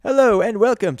And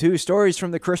welcome to Stories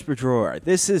from the Crisper Drawer.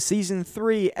 This is Season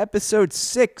 3, Episode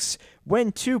 6.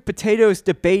 When two potatoes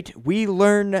debate, we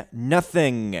learn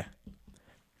nothing.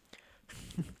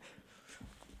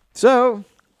 So,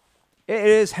 it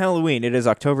is Halloween. It is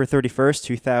October 31st,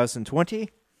 2020.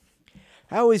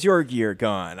 How is your year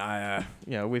gone?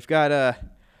 We've got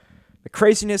the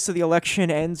craziness of the election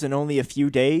ends in only a few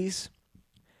days.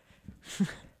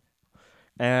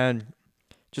 And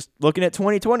just looking at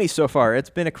 2020 so far, it's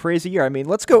been a crazy year. I mean,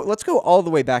 let's go all the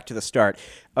way back to the start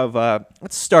of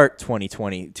let's start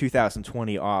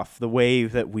 2020 off the way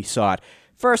that we saw it.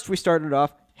 First, we started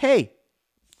off, hey,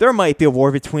 there might be a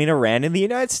war between Iran and the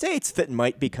United States that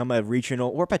might become a regional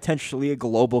or potentially a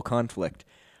global conflict.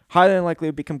 Highly unlikely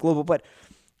to become global, but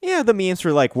yeah, the memes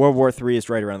were like World War III is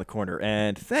right around the corner,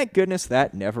 and thank goodness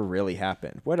that never really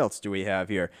happened. What else do we have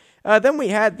here? Then we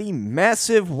had the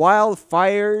massive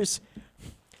wildfires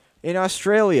in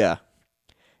Australia,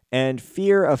 and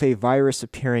fear of a virus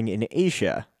appearing in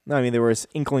Asia. I mean, there was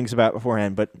inklings about it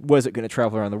beforehand, but was it going to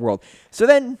travel around the world? So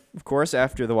then, of course,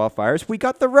 after the wildfires, we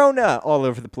got the Rona all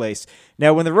over the place.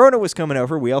 Now, when the Rona was coming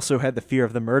over, we also had the fear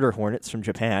of the murder hornets from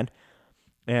Japan.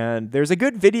 And there's a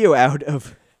good video out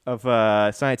of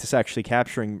scientists actually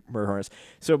capturing murder hornets.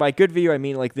 So by good video, I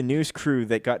mean like the news crew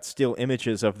that got still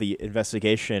images of the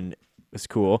investigation was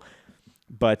cool.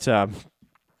 But,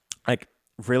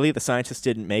 really, the scientists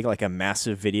didn't make like a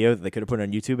massive video that they could have put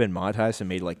on YouTube and monetized and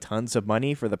made like tons of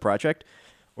money for the project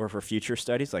or for future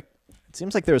studies. Like, it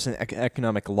seems like there was an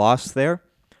economic loss there.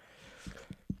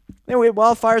 Then we had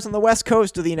wildfires on the west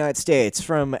coast of the United States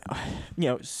from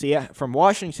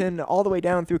Washington all the way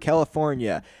down through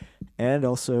California. And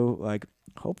also, like,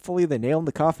 hopefully the nail in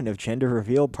the coffin of gender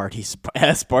reveal parties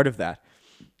as part of that.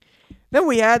 Then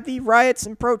we had the riots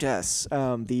and protests.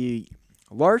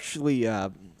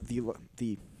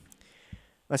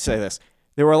 Let's say this.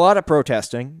 There were a lot of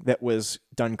protesting that was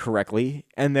done correctly,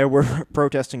 and there were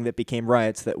protesting that became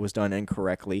riots that was done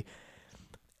incorrectly.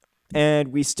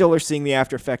 And we still are seeing the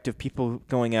after effect of people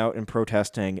going out and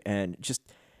protesting, and just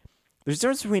there's a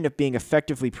difference between being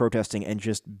effectively protesting and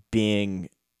just being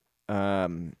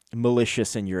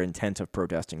malicious in your intent of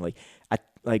protesting.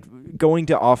 Like going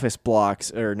to office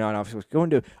blocks, or not office blocks, going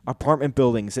to apartment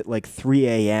buildings at like 3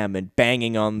 a.m. and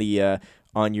banging on the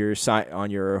on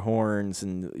your horns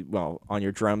and on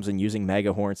your drums and using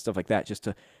mega horns, stuff like that, just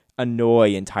to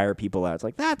annoy and tire people out. It's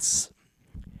like,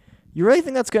 you really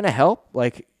think that's going to help?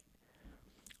 Like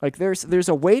there's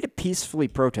a way to peacefully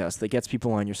protest that gets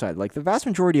people on your side. Like, the vast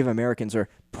majority of Americans are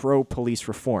pro police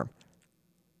reform.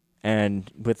 And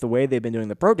with the way they've been doing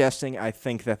the protesting, I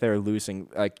think that they're losing.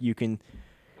 Like, you can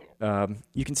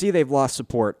see they've lost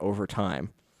support over time.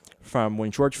 From when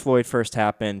George Floyd first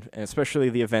happened, and especially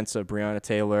the events of Breonna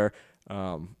Taylor,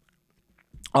 Ahmaud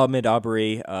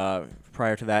Arbery,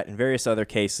 prior to that, and various other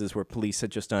cases where police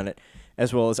had just done it,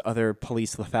 as well as other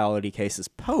police lethality cases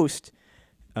post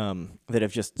that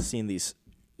have just seen these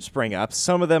spring up.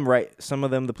 Some of them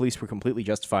the police were completely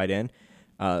justified in.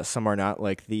 Some are not,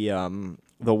 like the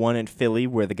one in Philly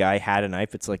where the guy had a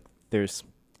knife. It's like there's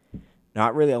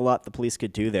not really a lot the police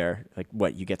could do there. Like,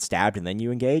 what, you get stabbed and then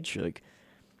you engage? Like,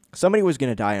 somebody was going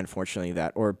to die, unfortunately,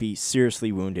 or be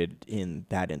seriously wounded in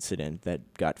that incident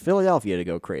that got Philadelphia to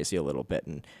go crazy a little bit.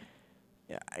 And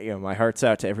my heart's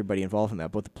out to everybody involved in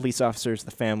that, both the police officers,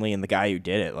 the family, and the guy who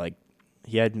did it. Like,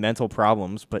 he had mental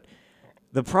problems, but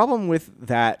the problem with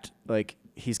that, like,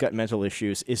 he's got mental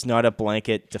issues, is not a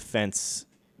blanket defense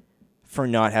for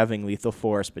not having lethal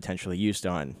force potentially used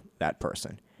on that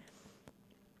person.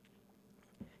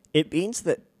 It means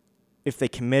that if they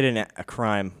commit a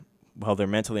crime while they're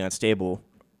mentally unstable,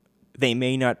 they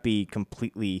may not be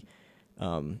completely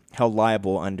held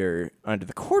liable under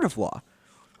the court of law.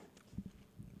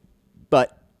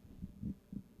 But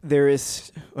there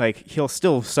is, like, he'll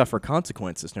still suffer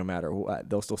consequences no matter what.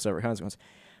 They'll still suffer consequences.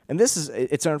 And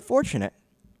it's unfortunate.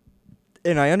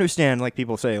 And I understand, like,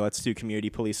 people say, let's do community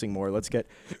policing more. Let's get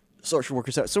social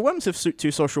workers out. So what happens if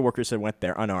two social workers had went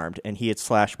there unarmed and he had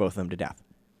slashed both of them to death?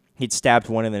 He'd stabbed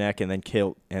one in the neck and then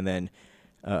killed, and then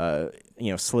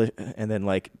slit, and then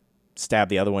like stab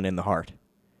the other one in the heart.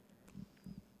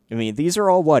 I mean, these are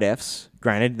all what ifs.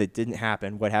 Granted, that didn't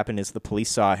happen. What happened is the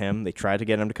police saw him. They tried to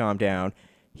get him to calm down.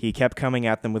 He kept coming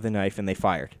at them with a knife, and they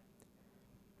fired.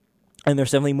 And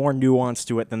there's definitely more nuance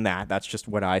to it than that. That's just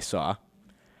what I saw.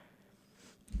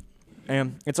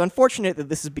 And it's unfortunate that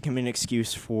this is becoming an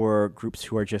excuse for groups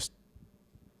who are just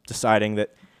deciding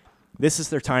that this is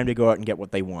their time to go out and get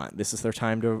what they want. This is their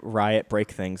time to riot, break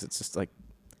things. It's just like,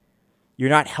 you're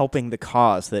not helping the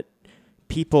cause that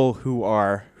people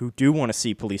who do want to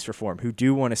see police reform, who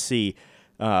do want to see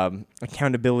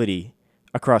accountability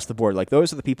across the board. Like,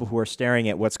 those are the people who are staring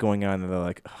at what's going on, and they're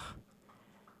like, ugh,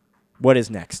 what is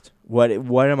next? What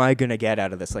am I going to get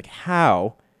out of this? Like,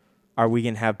 how are we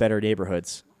going to have better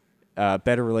neighborhoods,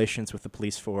 better relations with the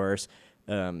police force,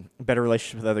 better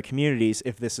relations with other communities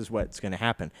if this is what's going to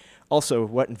happen? Also,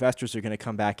 what investors are going to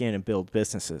come back in and build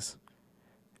businesses?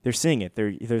 They're seeing it.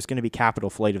 There's going to be capital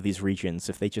flight of these regions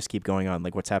if they just keep going on,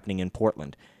 like what's happening in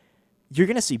Portland. You're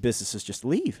going to see businesses just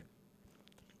leave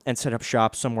and set up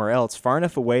shop somewhere else, far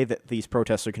enough away that these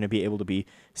protests are going to be able to be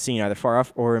seen either far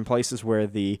off or in places where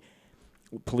the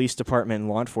police department and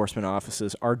law enforcement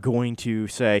offices are going to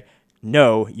say,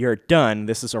 no, you're done.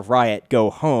 This is a riot.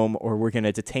 Go home, or we're going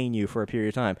to detain you for a period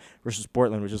of time. Versus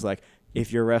Portland, which is like,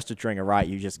 if you're arrested during a riot,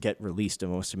 you just get released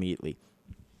almost immediately.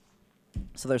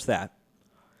 So there's that.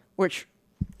 Which,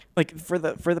 like, for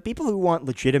the people who want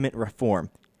legitimate reform,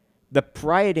 the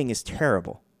rioting is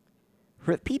terrible.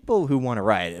 For the people who want to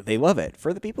riot, they love it.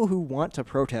 For the people who want to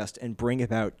protest and bring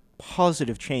about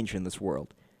positive change in this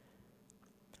world,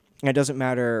 it doesn't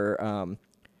matter,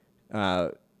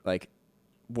 like,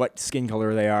 what skin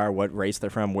color they are, what race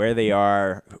they're from, where they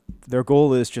are. Their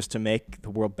goal is just to make the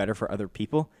world better for other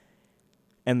people.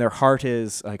 And their heart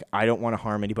is, like, I don't want to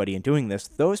harm anybody in doing this.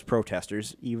 Those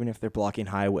protesters, even if they're blocking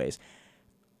highways,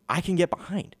 I can get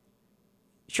behind.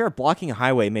 Sure, blocking a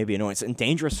highway may be annoying and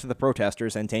dangerous to the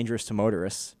protesters and dangerous to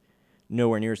motorists.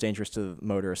 Nowhere near as dangerous to the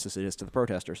motorists as it is to the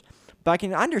protesters. But I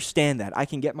can understand that. I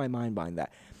can get my mind behind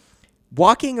that.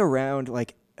 Walking around,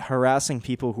 like, harassing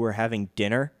people who are having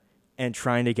dinner and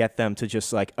trying to get them to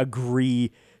just, like,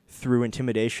 agree through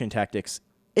intimidation tactics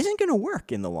isn't going to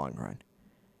work in the long run.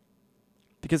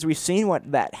 Because we've seen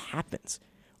what that happens.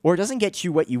 Or it doesn't get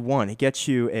you what you want. It gets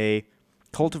you a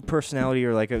cult of personality,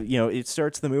 or like the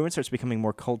movement starts becoming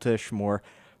more cultish,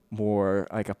 more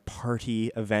like a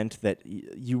party event that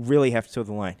you really have to toe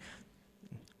the line.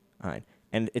 All right.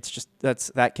 And it's just,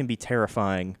 that can be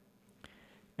terrifying.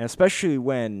 And especially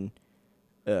when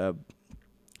we're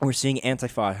seeing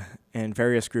Antifa and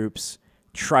various groups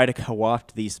try to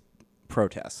co-opt these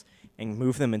protests and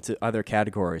move them into other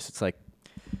categories. It's like,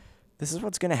 this is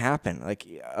what's going to happen. Like,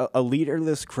 a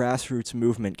leaderless grassroots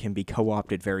movement can be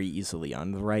co-opted very easily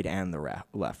on the right and the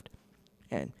left.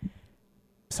 And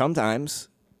sometimes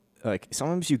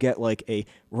you get, like, a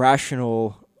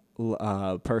rational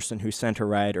person who's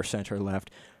center-right or center-left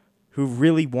who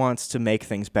really wants to make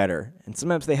things better. And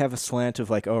sometimes they have a slant of,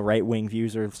 like, right-wing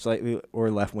views or slightly or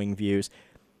left-wing views.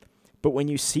 But when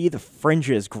you see the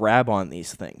fringes grab on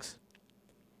these things,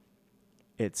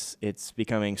 it's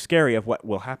becoming scary of what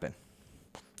will happen.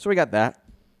 So we got that.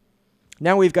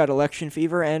 Now we've got election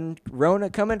fever and Rona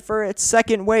coming for its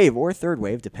second wave or third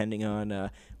wave, depending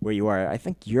on where you are. I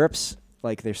think Europe's,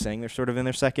 like, they're saying they're sort of in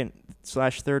their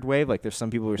second/third wave. Like, there's some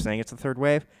people who are saying it's the third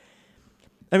wave.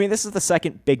 I mean, this is the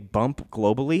second big bump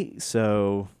globally,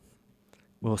 so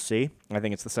we'll see. I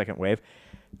think it's the second wave.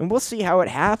 And we'll see how it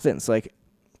happens. Like,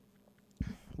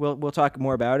 we'll talk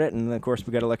more about it, and of course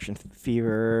we got election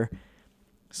fever.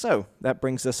 So that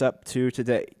brings us up to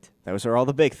date. Those are all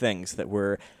the big things that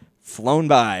were flown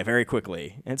by very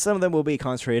quickly, and some of them will be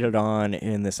concentrated on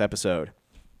in this episode.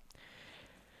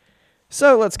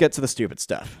 So let's get to the stupid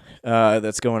stuff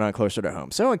that's going on closer to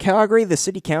home. So in Calgary, the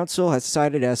city council has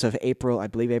decided as of April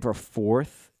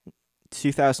 4th,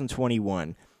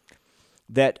 2021,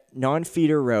 that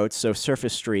non-feeder roads, so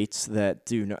surface streets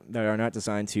that are not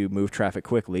designed to move traffic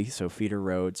quickly, so feeder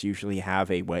roads usually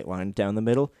have a white line down the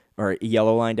middle, or a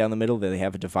yellow line down the middle. They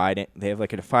have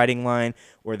like a dividing line,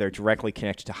 or they're directly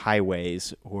connected to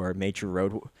highways or major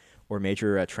road or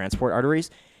major transport arteries.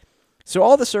 So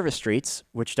all the service streets,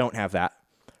 which don't have that,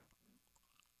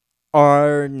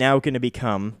 are now going to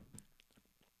become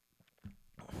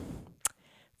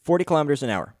 40 kilometers an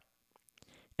hour.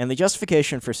 And the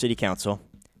justification for city council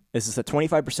is that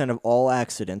 25% of all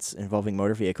accidents involving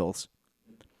motor vehicles,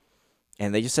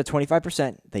 and they just said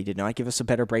 25%, they did not give us a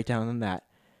better breakdown than that,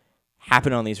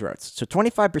 happen on these roads. So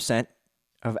 25%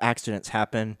 of accidents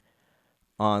happen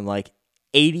on, like,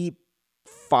 85%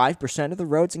 of the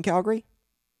roads in Calgary.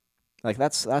 Like,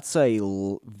 that's a,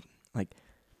 like,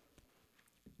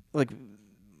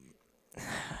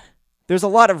 there's a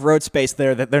lot of road space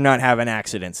there that they're not having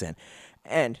accidents in.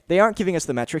 And they aren't giving us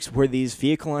the metrics where these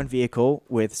vehicle-on-vehicle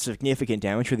with significant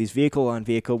damage, or these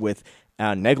vehicle-on-vehicle with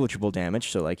negligible damage,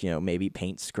 so, like, maybe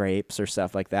paint scrapes or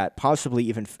stuff like that, possibly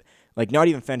even, not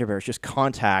even fender bears, just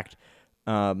contact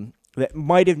that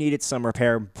might have needed some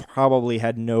repair, probably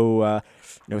had no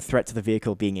threat to the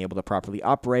vehicle being able to properly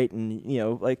operate,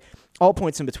 and, all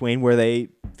points in between where they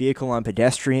vehicle on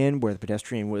pedestrian, where the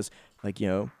pedestrian was,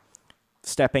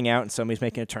 stepping out and somebody's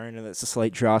making a turn and it's a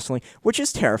slight jostling, which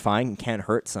is terrifying and can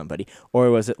hurt somebody?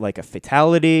 Or was it like a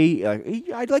fatality?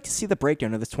 I'd like to see the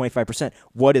breakdown of this 25%.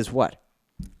 What is what?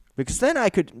 Because then I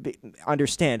could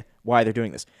understand why they're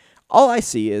doing this. All I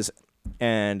see is,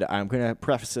 and I'm going to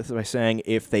preface this by saying,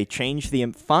 if they change the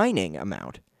fining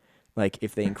amount, like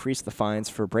if they increase the fines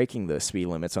for breaking the speed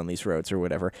limits on these roads or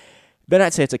whatever, then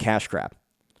I'd say it's a cash grab.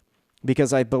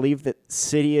 Because I believe that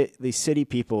the city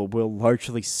people will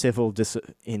largely civil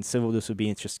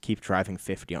disobedience just keep driving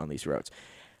 50 on these roads.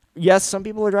 Yes, some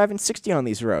people are driving 60 on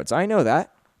these roads. I know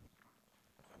that.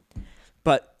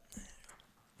 But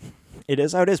it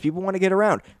is how it is. People want to get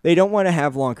around. They don't want to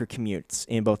have longer commutes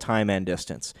in both time and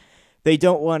distance. They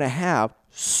don't want to have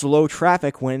slow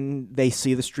traffic when they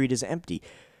see the street is empty.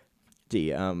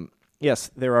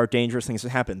 Yes, there are dangerous things that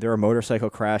happen. There are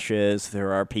motorcycle crashes.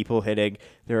 There are people hitting.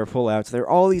 There are pullouts. There are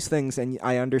all these things, and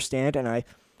I understand. And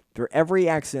for every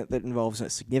accident that involves a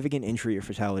significant injury or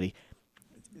fatality,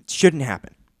 it shouldn't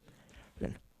happen.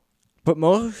 But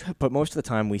most of the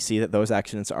time, we see that those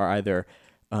accidents are either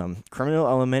criminal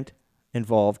element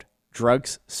involved,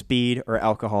 drugs, speed, or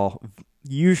alcohol.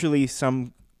 Usually,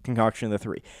 some concoction of the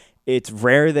three. It's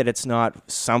rare that it's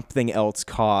not something else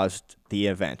caused the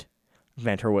event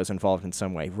or was involved in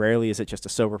some way. Rarely is it just a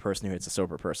sober person who hits a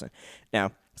sober person.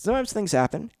 Now, sometimes things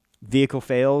happen. Vehicle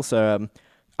fails.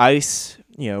 Ice.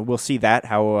 We'll see that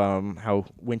how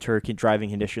winter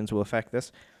driving conditions will affect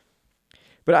this.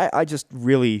 But I just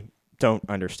really don't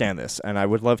understand this, and I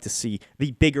would love to see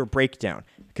the bigger breakdown.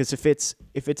 Because if it's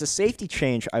a safety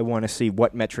change, I want to see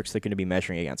what metrics they're going to be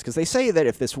measuring against. Because they say that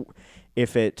if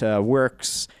it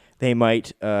works, they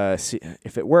might,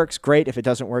 if it works, great. If it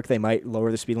doesn't work, they might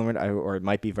lower the speed limit, or it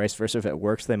might be vice versa. If it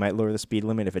works, they might lower the speed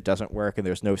limit. If it doesn't work and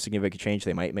there's no significant change,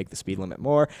 they might make the speed limit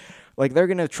more. Like, they're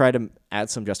going to try to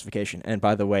add some justification. And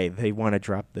by the way, they want to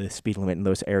drop the speed limit in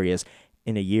those areas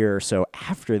in a year or so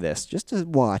after this, just to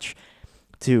watch,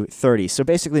 to 30. So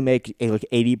basically make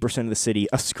 80% of the city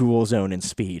a school zone in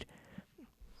speed.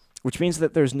 Which means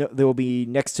that there will be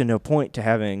next to no point to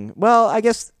having, well, I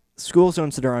guess school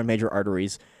zones that are on major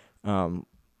arteries,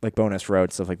 like bonus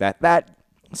roads, stuff like that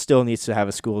still needs to have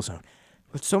a school zone.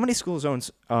 But so many school zones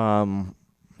aren't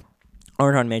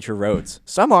on major roads.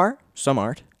 Some are, some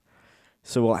aren't.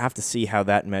 So we'll have to see how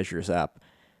that measures up.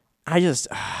 I just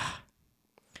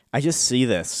see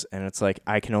this, and it's like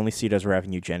I can only see it as a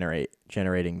revenue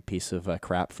generating piece of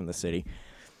crap from the city.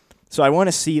 So I want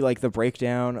to see like the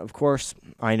breakdown. Of course,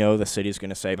 I know the city's going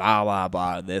to say blah blah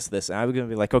blah this. And I'm going to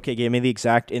be like, okay, give me the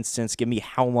exact instance. Give me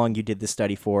how long you did this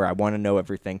study for. I want to know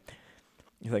everything.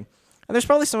 You think, and there's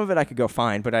probably some of it I could go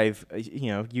find, but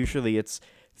usually it's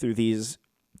through these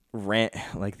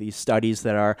these studies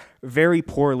that are very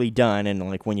poorly done, and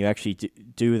like when you actually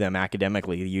do them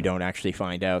academically, you don't actually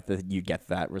find out that you get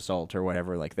that result or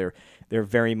whatever. Like they're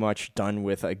very much done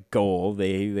with a goal.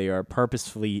 They are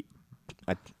purposefully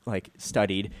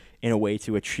studied in a way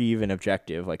to achieve an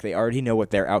objective. Like they already know what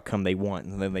their outcome they want,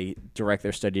 and then they direct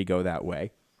their study to go that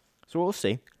way. So we'll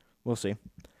see.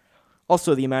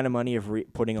 Also, the amount of money of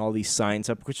putting all these signs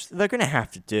up, which they're going to have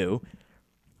to do,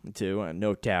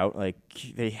 no doubt. Like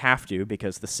they have to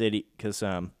because the city, because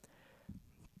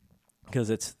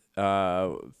it's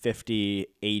 50,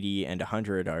 80, and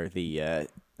 100 are the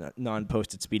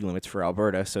non-posted speed limits for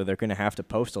Alberta. So they're going to have to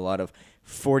post a lot of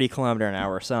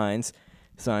 40-kilometer-an-hour signs,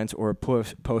 or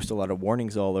post a lot of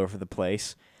warnings all over the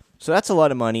place. So that's a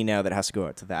lot of money now that has to go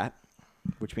out to that,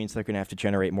 which means they're going to have to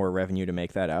generate more revenue to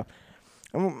make that up.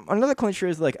 Another clincher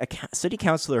is like a city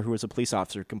councilor who was a police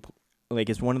officer,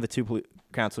 is one of the two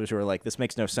councilors who are like, this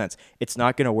makes no sense. It's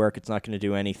not going to work. It's not going to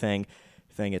do anything.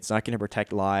 It's not going to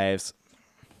protect lives.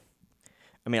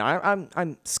 I mean,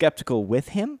 I'm skeptical with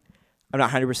him. I'm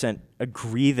not 100%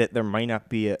 agree that there might not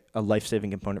be a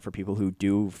life-saving component for people who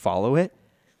do follow it.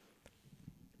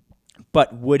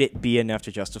 But would it be enough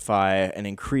to justify an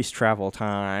increased travel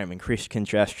time, increased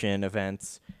congestion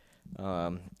events?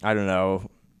 I don't know.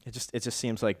 It just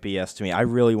seems like BS to me. I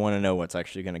really want to know what's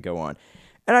actually going to go on.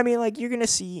 And I mean, like, you're going to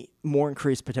see more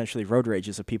increased potentially road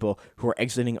rages of people who are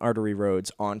exiting artery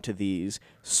roads onto these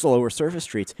slower surface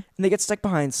streets, and they get stuck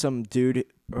behind some dude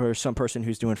or some person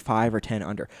who's doing 5 or 10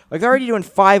 under. Like, they're already doing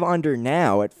 5 under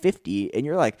now at 50, and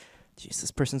you're like, geez,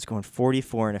 this person's going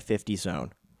 44 in a 50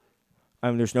 zone. I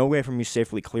mean, there's no way for me to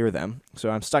safely clear them, so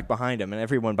I'm stuck behind them, and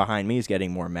everyone behind me is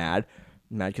getting more mad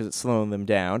because it's slowing them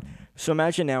down. So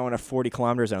imagine now in a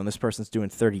 40-kilometer zone, this person's doing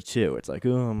 32. It's like,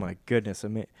 oh, my goodness. I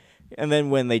mean, and then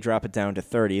when they drop it down to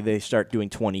 30, they start doing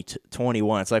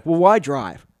 21. It's like, well, why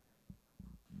drive?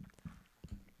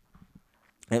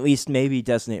 At least maybe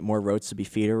designate more roads to be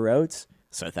feeder roads.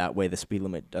 so that way the speed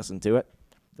limit doesn't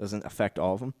affect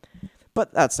all of them.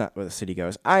 But that's not where the city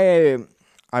goes. I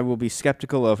will be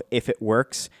skeptical of if it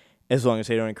works, as long as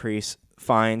they don't increase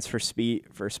fines for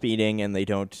speeding, and they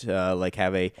don't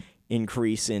have a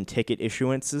increase in ticket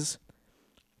issuances.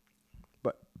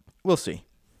 But we'll see.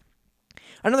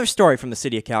 Another story from the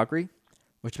city of Calgary,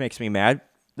 which makes me mad.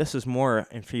 This is more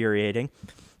infuriating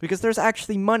because there's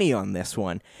actually money on this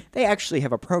one. They actually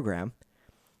have a program,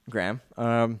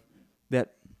 that.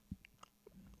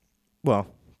 Well,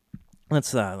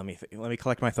 let me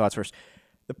collect my thoughts first.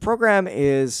 The program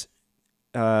is,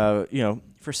 for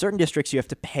certain districts you have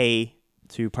to pay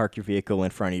to park your vehicle in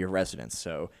front of your residence.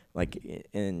 So, like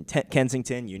in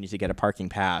Kensington, you need to get a parking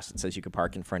pass that says you can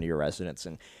park in front of your residence.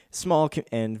 And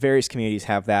and various communities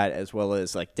have that, as well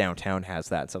as like downtown has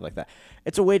that and stuff like that.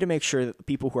 It's a way to make sure that the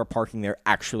people who are parking there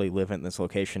actually live in this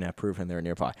location and have proven they're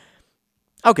nearby.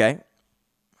 Okay,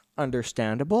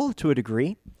 understandable to a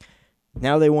degree.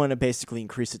 Now they want to basically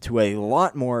increase it to a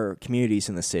lot more communities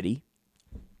in the city.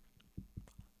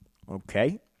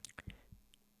 Okay.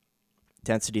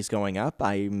 Density's going up.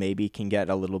 I maybe can get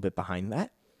a little bit behind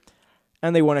that.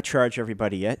 And they want to charge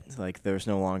everybody it. Like, there's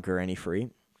no longer any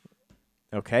free.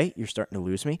 Okay, you're starting to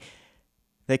lose me.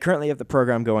 They currently have the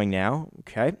program going now.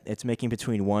 Okay, it's making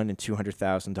between $100,000 and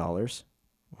 $200,000.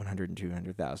 $100,000 and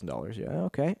 $200,000. Yeah,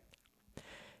 okay.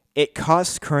 It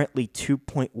costs currently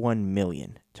 $2.1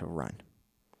 million to run,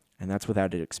 and that's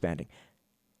without it expanding.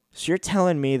 So you're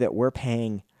telling me that we're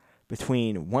paying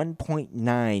between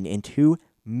 $1.9 and $2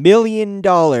 million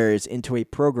into a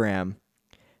program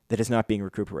that is not being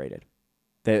recuperated.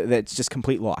 That's just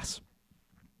complete loss.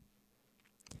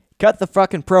 Cut the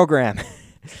fucking program.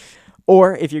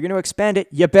 Or if you're going to expand it,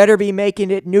 you better be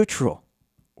making it neutral.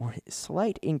 Or a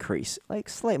slight increase, like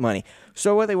slight money.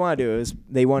 So what they want to do is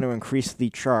they want to increase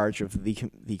the charge of the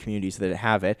communities that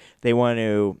have it. They want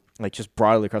to, like, just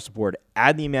broadly across the board,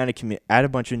 add a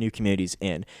bunch of new communities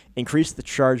in, increase the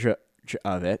charge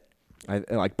of it.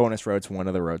 Like Bonus Road's one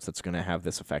of the roads that's going to have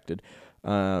this affected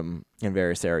in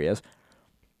various areas.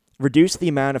 Reduce the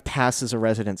amount of passes a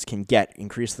residents can get.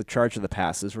 Increase the charge of the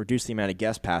passes. Reduce the amount of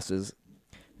guest passes.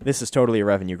 This is totally a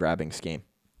revenue-grabbing scheme.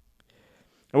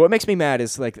 And what makes me mad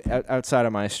is, like, outside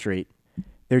of my street,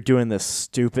 they're doing this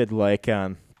stupid,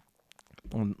 weird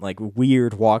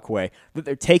walkway, but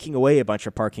they're taking away a bunch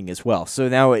of parking as well. So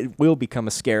now it will become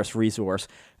a scarce resource.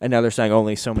 And now they're saying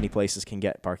only so many places can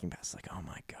get parking passes. Like, oh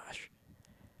my gosh.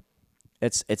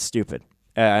 It's stupid.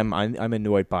 I'm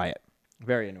annoyed by it.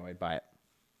 Very annoyed by it.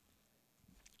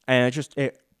 And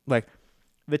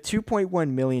the $2.1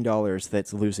 million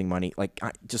that's losing money,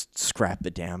 just scrap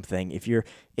the damn thing. If you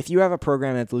have a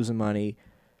program that's losing money,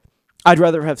 I'd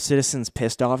rather have citizens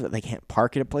pissed off that they can't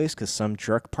park at a place because some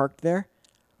jerk parked there,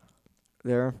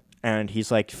 and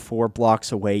he's like 4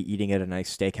 blocks away eating at a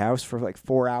nice steakhouse for like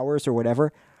 4 hours or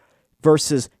whatever,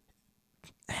 versus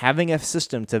having a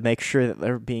system to make sure that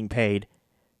they're being paid,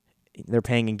 they're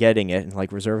paying and getting it, and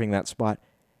like reserving that spot,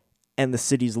 and the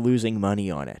city's losing money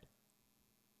on it.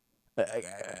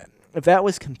 If that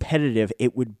was competitive,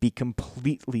 it would be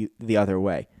completely the other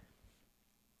way.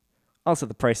 Also,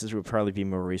 the prices would probably be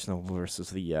more reasonable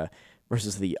versus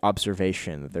the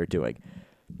observation that they're doing.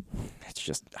 It's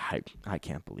just I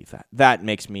can't believe that. That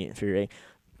makes me infuriating.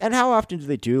 And how often do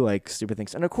they do like stupid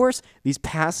things? And of course, these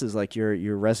passes, like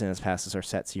your residence passes, are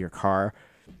set to your car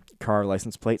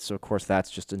license plate. So of course that's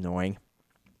just annoying.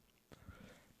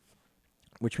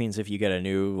 Which means if you get a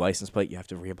new license plate, you have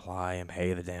to reapply and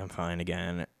pay the damn fine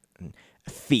again. And a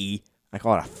fee. I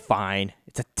call it a fine.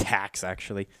 It's a tax,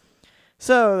 actually.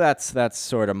 So that's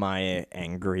sort of my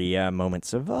angry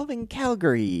moments involving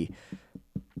Calgary.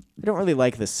 I don't really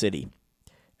like the city.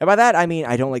 And by that, I mean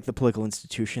I don't like the political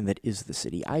institution that is the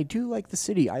city. I do like the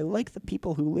city. I like the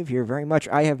people who live here very much.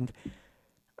 I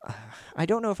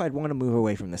don't know if I'd want to move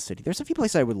away from the city. There's a few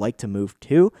places I would like to move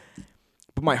to,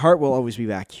 but my heart will always be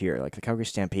back here, like the Calgary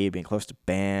Stampede, being close to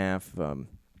Banff,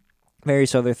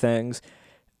 various other things.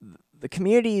 The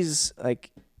community's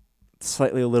like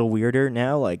slightly a little weirder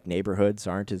now. Like neighborhoods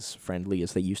aren't as friendly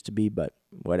as they used to be, but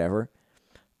whatever.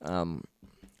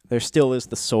 There still is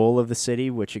the soul of the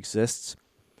city, which exists.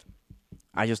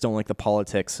 I just don't like the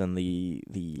politics and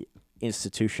the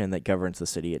institution that governs the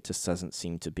city. It just doesn't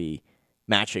seem to be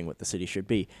matching what the city should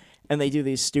be. And they do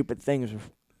these stupid things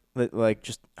that like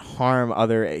just harm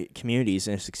other communities,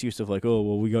 and it's excuse of like, oh,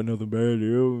 well, we got nothing better to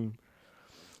do.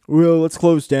 Well, let's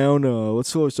close down.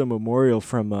 Let's close down Memorial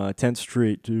from 10th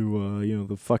Street to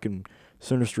the fucking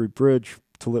Center Street Bridge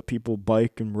to let people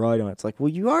bike and ride on it. It's like, well,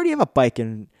 you already have a bike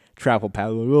and travel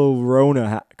path. Like,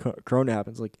 oh, Corona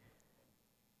happens. Like,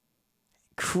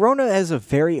 Corona has a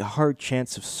very hard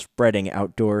chance of spreading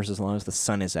outdoors as long as the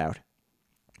sun is out.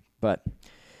 But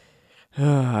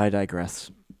I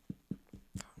digress.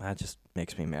 That just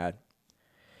makes me mad.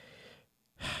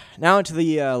 Now into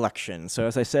the election. So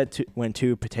as I said, when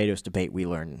two potatoes debate, we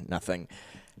learn nothing.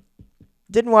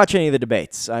 Didn't watch any of the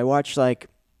debates. I watched like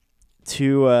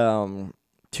two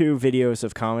videos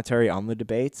of commentary on the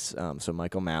debates. So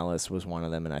Michael Malice was one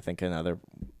of them, and I think a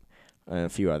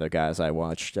few other guys I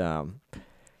watched.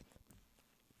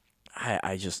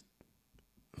 I just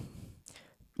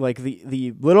like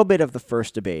the little bit of the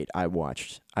first debate I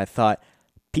watched. I thought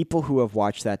people who have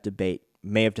watched that debate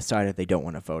may have decided they don't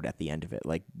want to vote at the end of it.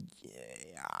 Like,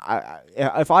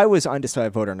 if I was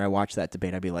undecided voter and I watched that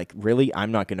debate, I'd be like, really?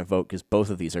 I'm not going to vote because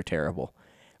both of these are terrible.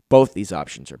 Both these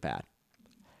options are bad.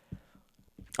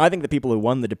 I think the people who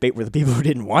won the debate were the people who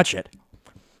didn't watch it.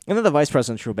 And then the vice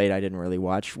presidential debate I didn't really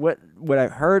watch. What I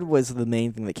heard was the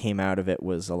main thing that came out of it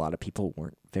was a lot of people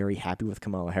weren't very happy with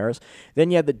Kamala Harris. Then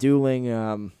you had the dueling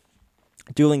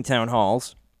town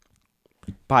halls.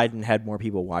 Biden had more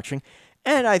people watching.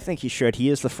 And I think he should. He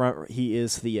is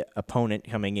the opponent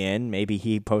coming in. Maybe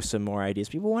he posts some more ideas.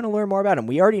 People want to learn more about him.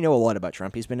 We already know a lot about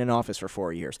Trump. He's been in office for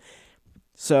 4 years.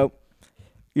 So,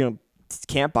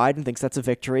 Camp Biden thinks that's a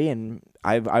victory, and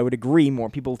I would agree more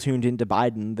people tuned into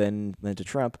Biden than to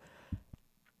Trump.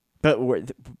 But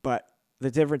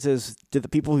the difference is, did the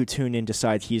people who tune in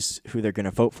decide he's who they're going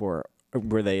to vote for?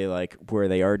 Were they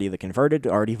already the converted,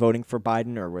 already voting for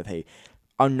Biden, or were they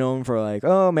unknown for like,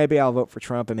 oh, maybe I'll vote for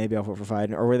Trump and maybe I'll vote for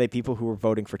Biden? Or were they people who were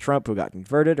voting for Trump who got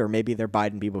converted? Or maybe they're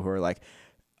Biden people who are like,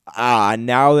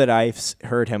 now that I've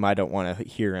heard him, I don't want to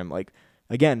hear him. Like,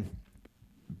 again,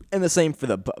 and the same for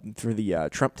the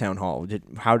Trump town hall.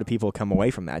 How do people come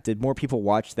away from that? Did more people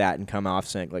watch that and come off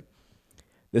saying, like,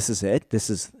 this is it?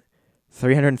 This is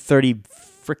 330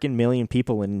 freaking million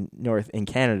people in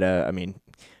Canada. I mean,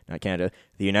 not Canada,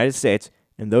 the United States.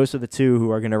 And those are the two who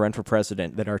are going to run for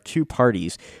president that our two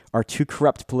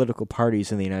corrupt political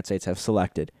parties in the United States have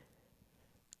selected.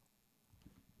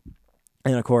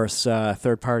 And, of course,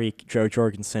 third party, Jo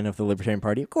Jorgensen of the Libertarian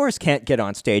Party, of course, can't get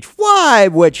on stage. Why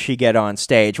would she get on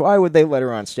stage? Why would they let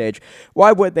her on stage?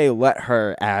 Why would they let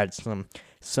her add some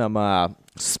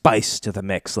spice to the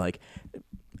mix, like,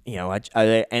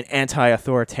 an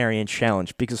anti-authoritarian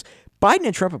challenge? Because Biden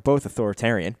and Trump are both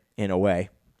authoritarian, in a way.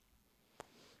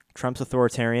 Trump's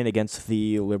authoritarian against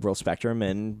the liberal spectrum,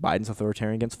 and Biden's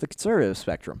authoritarian against the conservative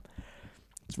spectrum.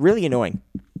 It's really annoying.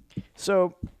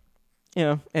 So,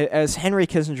 as Henry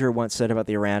Kissinger once said about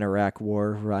the Iran-Iraq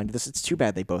war, it's too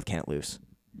bad they both can't lose.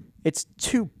 It's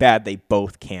too bad they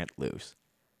both can't lose.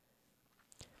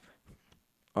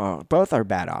 Both are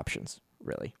bad options,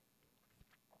 really.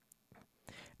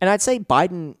 And I'd say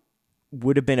Biden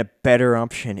would have been a better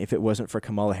option if it wasn't for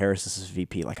Kamala Harris as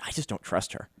VP. Like, I just don't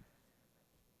trust her.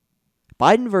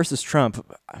 Biden versus Trump,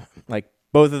 like,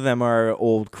 both of them are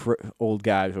old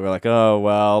guys who are like, oh,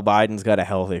 well, Biden's got a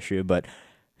health issue, but,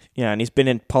 and he's been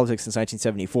in politics since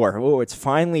 1974. Oh, it's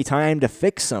finally time to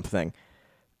fix something.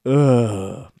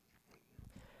 Ugh.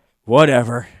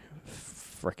 Whatever.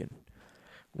 Frickin'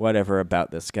 whatever about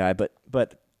this guy, but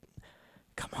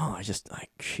come on,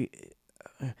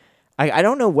 I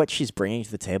don't know what she's bringing to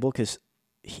the table, because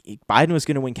Biden was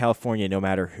going to win California no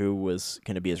matter who was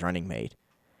going to be his running mate.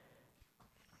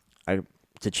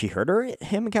 Did she hurt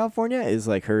him in California? Is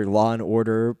like her Law and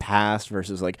Order past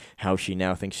versus like how she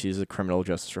now thinks she's a criminal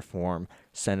justice reform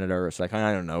senator. It's like,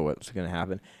 I don't know what's going to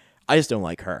happen. I just don't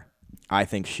like her. I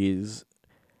think she's,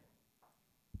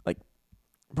 like,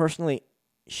 personally,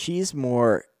 she's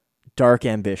more dark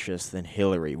ambitious than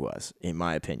Hillary was, in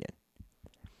my opinion.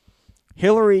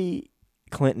 Hillary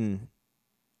Clinton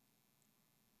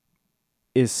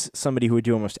is somebody who would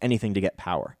do almost anything to get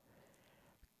power.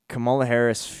 Kamala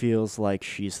Harris feels like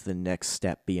she's the next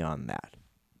step beyond that.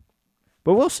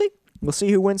 But we'll see. We'll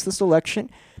see who wins this election.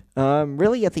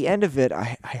 Really, at the end of it,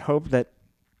 I hope that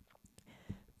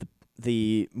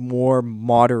the more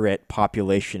moderate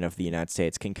population of the United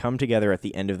States can come together at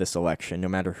the end of this election, no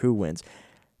matter who wins,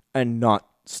 and not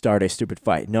start a stupid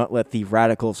fight. Not let the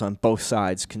radicals on both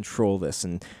sides control this,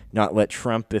 and not let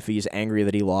Trump, if he's angry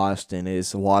that he lost in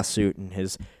his lawsuit and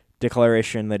his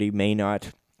declaration that he may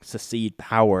not secede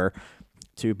power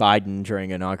to Biden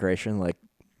during inauguration. Like,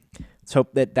 let's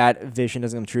hope that vision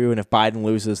doesn't come true. And if Biden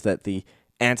loses, that the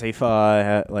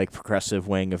Antifa, like, progressive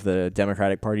wing of the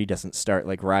Democratic Party doesn't start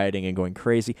like rioting and going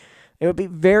crazy. It would be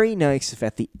very nice if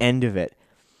at the end of it,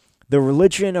 the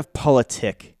religion of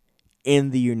politic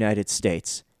in the United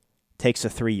States takes a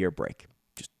 3-year break.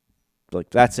 Just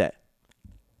like, that's it.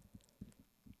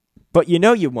 But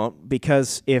you won't,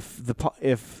 because if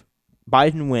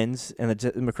Biden wins and the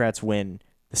Democrats win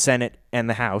the Senate and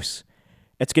the House,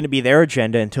 it's going to be their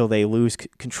agenda until they lose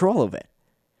control of it.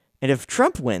 And if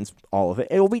Trump wins all of it,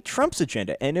 it will be Trump's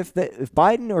agenda. And if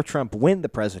Biden or Trump win the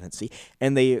presidency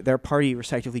and their party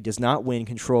respectively does not win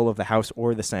control of the House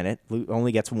or the Senate,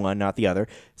 only gets one, not the other,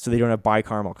 so they don't have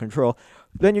bicameral control,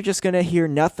 then you're just going to hear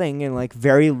nothing and like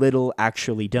very little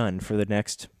actually done for the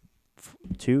next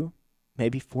 2,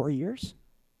 maybe 4 years.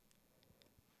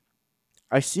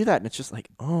 I see that and it's just like,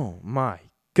 oh my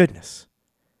goodness.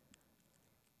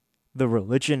 The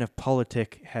religion of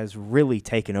politics has really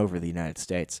taken over the United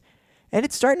States. And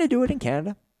it's starting to do it in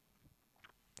Canada.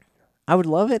 I would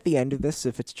love at the end of this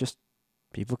if it's just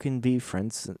people can be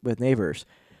friends with neighbors.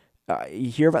 You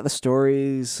hear about the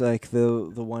stories like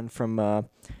the one from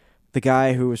the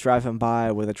guy who was driving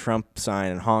by with a Trump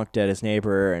sign and honked at his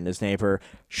neighbor, and his neighbor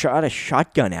shot a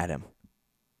shotgun at him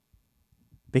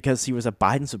because he was a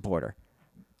Biden supporter.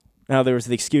 Now, there was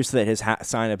the excuse that his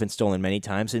sign had been stolen many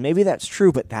times, and maybe that's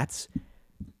true, but that's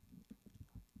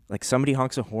like somebody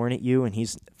honks a horn at you and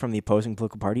he's from the opposing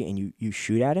political party and you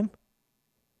shoot at him.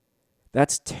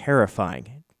 That's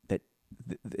terrifying that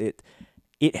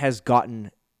it has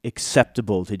gotten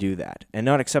acceptable to do that. And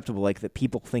not acceptable like that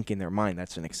people think in their mind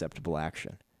that's an acceptable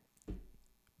action.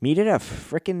 Meet at a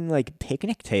frickin' like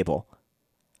picnic table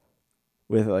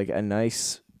with like a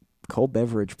nice cold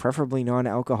beverage, preferably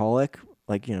non-alcoholic,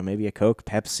 like, you know, maybe a Coke,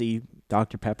 Pepsi,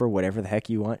 Dr. Pepper, whatever the heck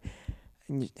you want.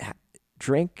 And you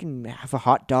drink and have a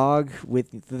hot dog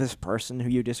with this person who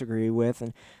you disagree with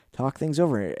and talk things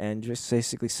over and just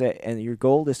basically say, and your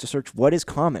goal is to search what is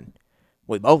common.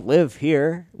 We both live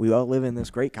here. We all live in this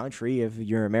great country. If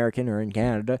you're American or in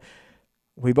Canada,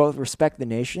 we both respect the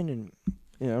nation. And,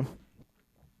 you know,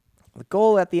 the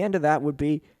goal at the end of that would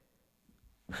be,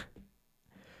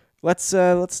 let's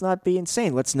not be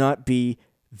insane. Let's not be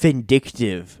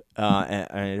vindictive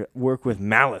and work with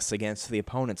malice against the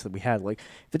opponents that we had. Like,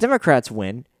 if the Democrats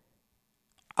win,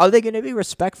 are they going to be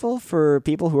respectful for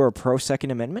people who are pro-Second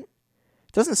Amendment?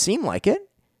 Doesn't seem like it.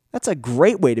 That's a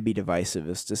great way to be divisive,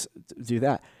 is to do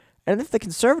that. And if the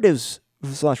conservatives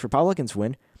 / Republicans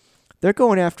win, they're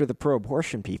going after the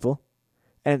pro-abortion people.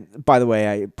 And by the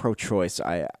way, pro-choice,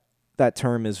 that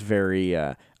term is very,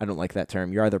 I don't like that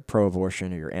term. You're either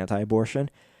pro-abortion or you're anti-abortion.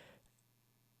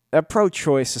 A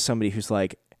pro-choice is somebody who's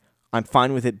like, I'm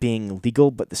fine with it being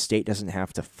legal, but the state doesn't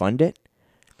have to fund it.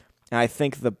 And I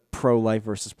think the pro-life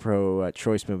versus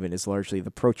pro-choice movement is largely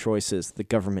the pro-choice is the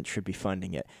government should be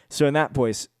funding it. So in that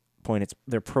point,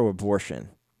 they're pro-abortion.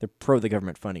 They're pro the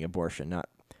government funding abortion,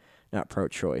 not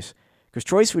pro-choice. Because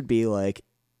choice would be like,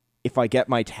 if I get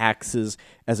my taxes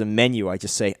as a menu, I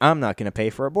just say, I'm not going to pay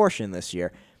for abortion this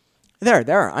year.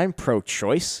 There, I'm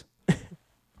pro-choice.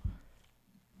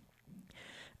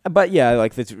 But yeah,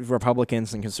 like the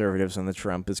Republicans and conservatives and the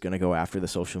Trump is going to go after the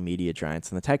social media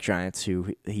giants and the tech giants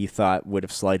who he thought would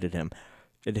have slighted him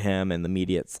and the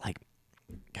media. It's like,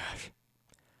 gosh.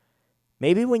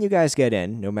 Maybe when you guys get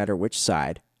in, no matter which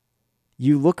side,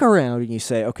 you look around and you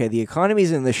say, okay, the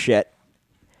economy's in the shit.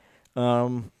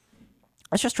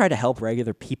 Let's just try to help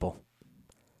regular people.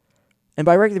 And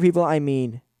by regular people, I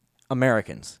mean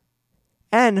Americans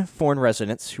and foreign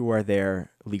residents who are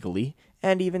there legally,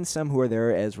 and even some who are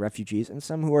there as refugees, and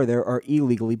some who are there are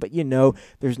illegally, but you know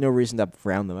there's no reason to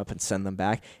round them up and send them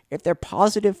back. If they're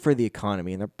positive for the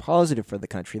economy and they're positive for the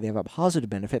country, they have a positive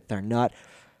benefit, they're not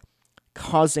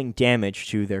causing damage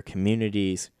to their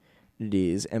communities.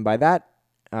 And by that,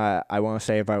 I want to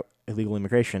say about illegal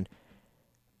immigration,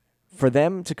 for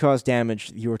them to cause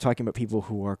damage, you are talking about people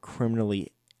who are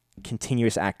criminally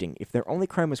continuous acting. If their only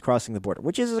crime was crossing the border,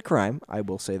 which is a crime, I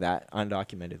will say that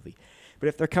undocumentedly, but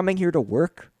if they're coming here to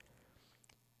work,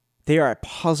 they are a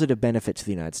positive benefit to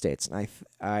the United States.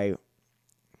 And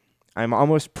I'm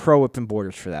almost pro open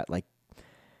borders for that. Like,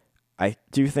 I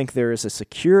do think there is a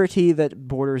security that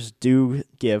borders do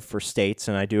give for states,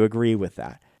 and I do agree with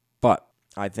that. But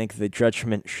I think the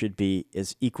judgment should be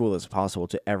as equal as possible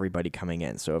to everybody coming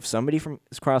in. So if somebody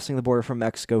is crossing the border from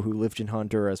Mexico who lived in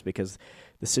Honduras because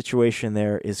the situation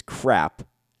there is crap,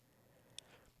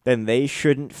 then they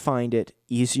shouldn't find it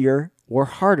easier or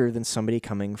harder than somebody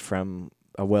coming from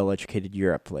a well-educated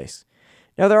Europe place.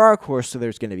 Now, there are, of course, so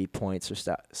there's going to be points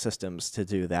or systems to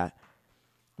do that,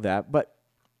 but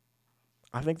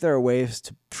I think there are ways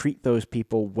to treat those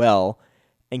people well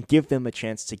and give them a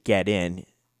chance to get in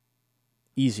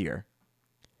easier,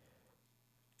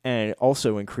 and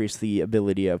also increase the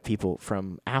ability of people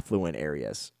from affluent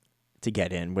areas to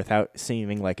get in without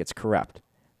seeming like it's corrupt.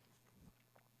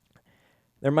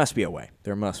 There must be a way.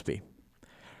 There must be.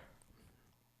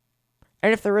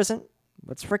 And if there isn't,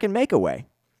 let's frickin' make a way.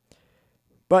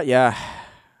 But yeah,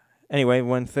 anyway,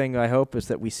 one thing I hope is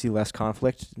that we see less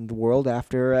conflict in the world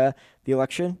after the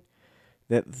election.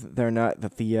 That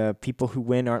the people who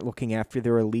win aren't looking after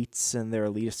their elites and their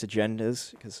elitist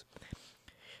agendas. Because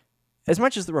as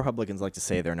much as the Republicans like to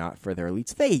say they're not for their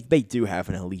elites, they do have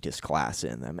an elitist class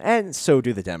in them, and so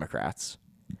do the Democrats.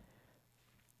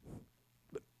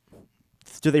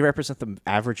 Do they represent the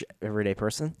average everyday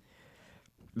person?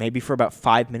 Maybe for about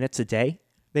 5 minutes a day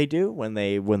they do when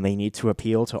they need to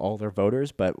appeal to all their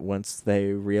voters, but once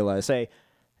they realize, hey,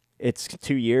 it's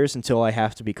 2 years until I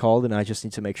have to be called and I just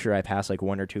need to make sure I pass like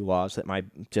 1 or 2 laws that my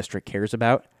district cares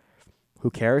about, who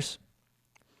cares?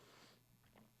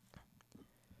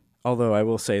 Although I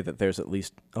will say that there's at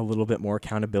least a little bit more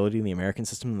accountability in the American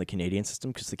system than the Canadian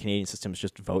system, because the Canadian system is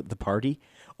just vote the party.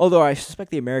 Although I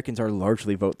suspect the Americans are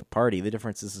largely vote the party. The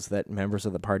difference is that members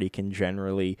of the party can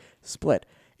generally split.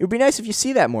 It would be nice if you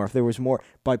see that more, if there was more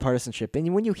bipartisanship.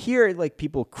 And when you hear like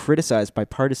people criticize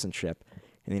bipartisanship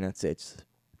in the United States,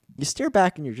 you stare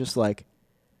back and you're just like,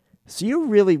 so you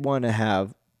really want to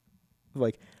have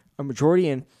like a majority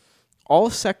in all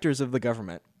sectors of the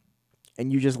government,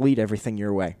 and you just lead everything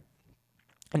your way.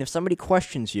 And if somebody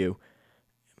questions you,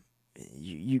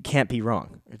 you can't be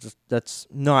wrong. That's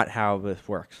not how this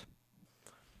works.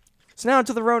 So now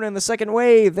to the Rona and the second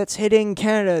wave that's hitting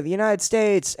Canada, the United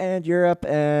States, and Europe,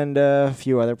 and a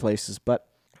few other places. But,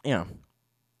 you know,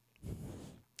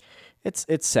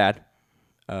 it's sad.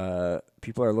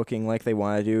 People are looking like they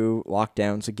want to do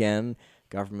lockdowns again.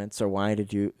 Governments are wanting to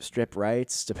do strip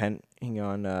rights, depending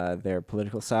on their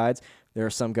political sides. There are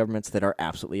some governments that are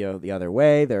absolutely the other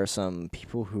way. There are some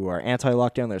people who are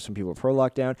anti-lockdown. There are some people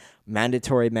pro-lockdown.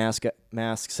 Mandatory masks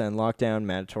and lockdown.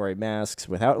 Mandatory masks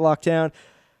without lockdown.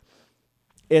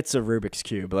 It's a Rubik's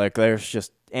Cube. Like, there's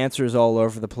just answers all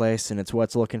over the place, and it's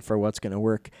what's looking for what's going to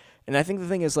work. And I think the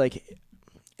thing is, like,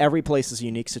 every place is a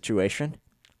unique situation.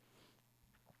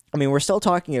 I mean, we're still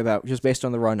talking about, just based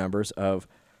on the raw numbers, of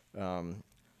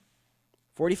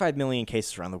 45 million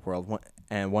cases around the world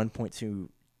and 1.2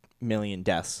 million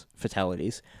deaths,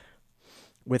 fatalities,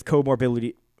 with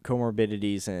comorbidities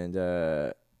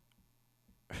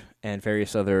and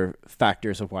various other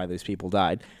factors of why those people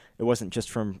died. It wasn't just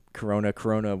from corona.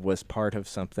 Corona was part of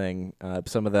something.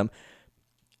 Some of them,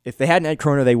 if they hadn't had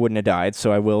corona, they wouldn't have died.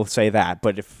 So I will say that.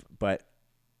 But if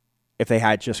they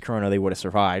had just corona, they would have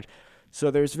survived.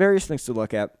 So there's various things to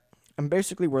look at. And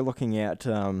basically, we're looking at,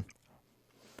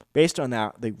 based on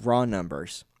that, the raw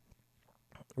numbers,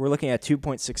 we're looking at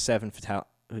 2.67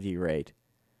 fatality rate.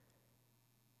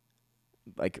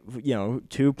 Like,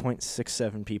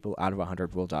 2.67 people out of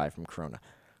 100 will die from corona,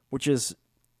 which is,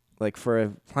 like, for a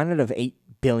planet of 8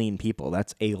 billion people,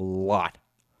 that's a lot.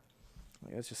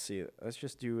 Let's just see. Let's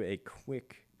just do a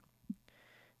quick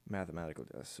mathematical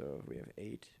test. So we have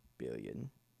 8 billion.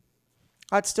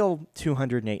 That's still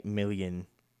 208 million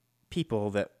people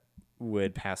that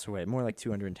would pass away. More like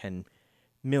 210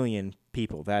 million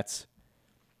people. That's,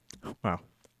 wow.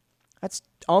 That's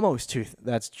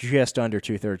that's just under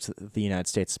 2/3 of the United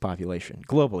States population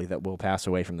globally that will pass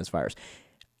away from this virus.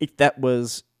 If that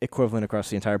was equivalent across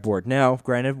the entire board. Now,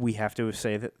 granted, we have to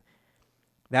say that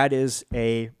that is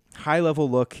a high-level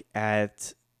look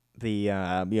at the,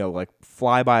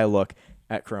 fly-by look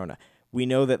at corona. We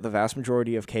know that the vast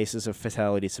majority of cases of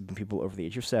fatalities have been people over the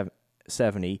age of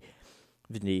 70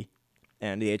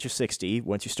 and the age of 60.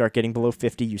 Once you start getting below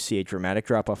 50, you see a dramatic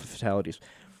drop-off of fatalities.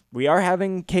 We are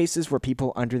having cases where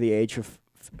people under the age of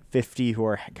 50 who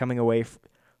are coming away,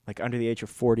 under the age of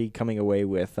 40, coming away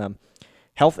with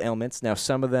health ailments. Now,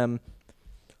 some of them,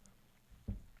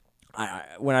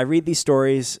 when I read these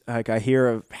stories, I hear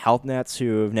of health nuts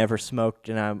who have never smoked,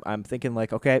 and I'm thinking,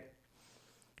 okay,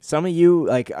 some of you,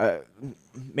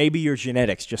 maybe your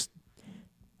genetics just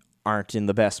aren't in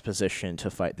the best position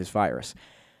to fight this virus,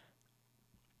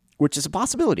 which is a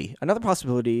possibility. Another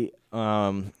possibility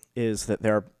is that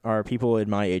there are people in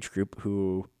my age group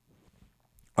who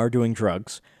are doing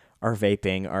drugs, are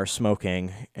vaping, are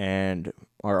smoking, and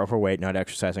are overweight, not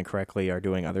exercising correctly, are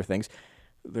doing other things.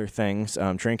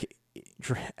 Drink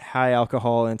high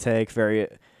alcohol intake, have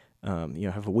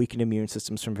a weakened immune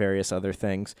systems from various other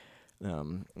things,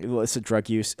 illicit drug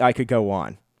use. I could go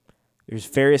on. There's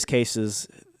various cases,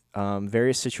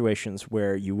 various situations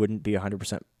where you wouldn't be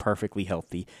 100% perfectly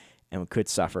healthy and could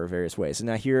suffer various ways. And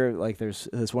I hear there's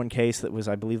this one case that was,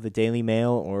 I believe, the Daily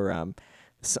Mail or it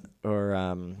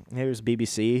was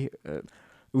BBC. It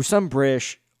was some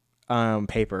British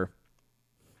paper,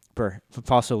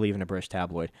 possibly even a British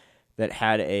tabloid, that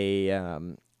had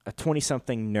a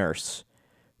 20-something nurse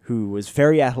who was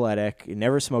very athletic,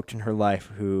 never smoked in her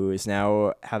life, who is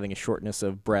now having a shortness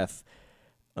of breath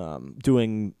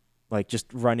doing like just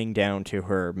running down to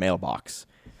her mailbox.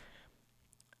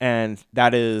 And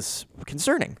that is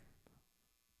concerning,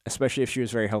 especially if she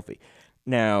was very healthy.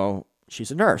 Now, she's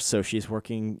a nurse, so she's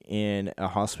working in a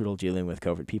hospital dealing with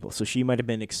COVID people. So she might have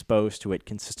been exposed to it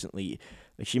consistently.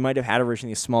 Like she might have had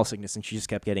originally a small sickness and she just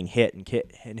kept getting hit and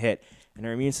hit and hit. And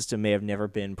her immune system may have never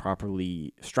been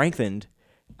properly strengthened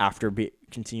after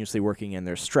continuously working in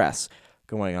their stress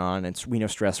going on. And we know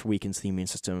stress weakens the immune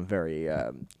system very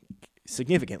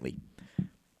significantly.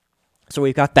 So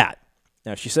we've got that.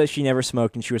 Now, she says she never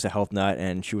smoked and she was a health nut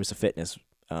and she was a fitness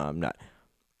nut.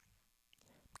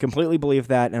 Completely believe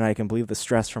that, and I can believe the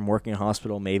stress from working in a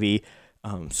hospital, maybe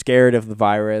scared of the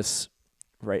virus,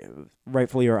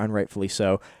 rightfully or unrightfully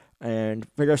so, and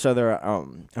various other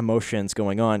emotions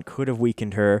going on could have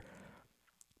weakened her.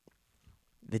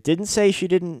 It didn't say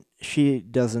she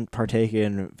doesn't partake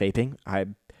in vaping. I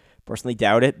personally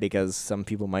doubt it because some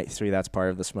people might say that's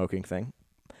part of the smoking thing.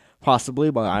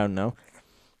 Possibly, but I don't know.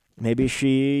 Maybe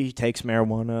she takes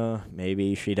marijuana.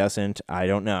 Maybe she doesn't. I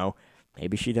don't know.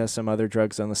 Maybe she does some other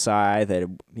drugs on the side that,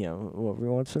 every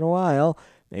once in a while.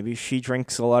 Maybe she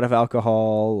drinks a lot of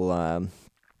alcohol.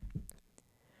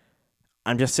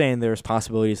 I'm just saying there's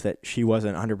possibilities that she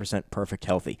wasn't 100% perfect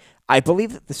healthy. I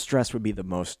believe that the stress would be the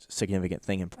most significant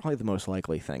thing and probably the most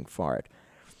likely thing for it.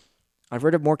 I've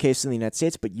heard of more cases in the United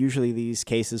States, but usually these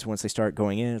cases, once they start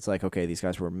going in, it's like, okay, these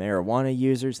guys were marijuana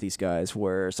users, these guys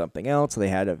were something else, they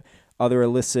had other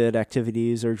illicit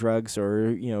activities or drugs,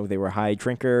 or, they were high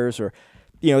drinkers, or,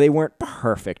 they weren't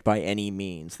perfect by any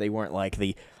means. They weren't like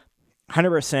the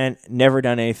 100% never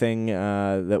done anything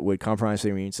that would compromise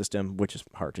their immune system, which is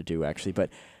hard to do, actually, but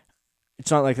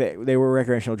it's not like they were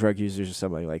recreational drug users or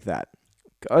something like that.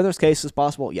 Are those cases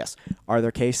possible? Yes. Are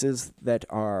there cases that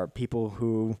are people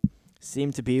who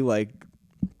seem to be like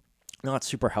not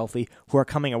super healthy, who are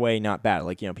coming away not bad,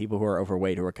 like people who are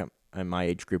overweight who are in my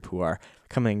age group who are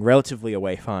coming relatively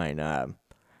away fine,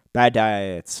 bad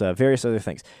diets, various other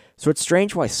things. So it's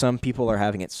strange why some people are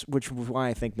having it, which is why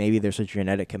I think maybe there's a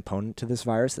genetic component to this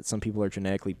virus, that some people are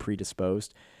genetically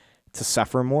predisposed to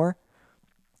suffer more.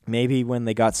 Maybe when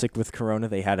they got sick with corona,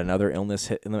 they had another illness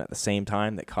hit them at the same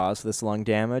time that caused this lung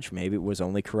damage. Maybe it was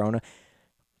only corona.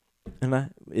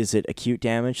 Is it acute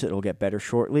damage that will get better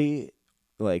shortly,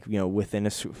 like, within a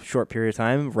short period of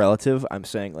time, relative? I'm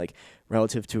saying, like,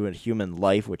 relative to a human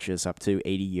life, which is up to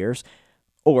 80 years.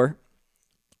 Or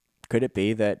could it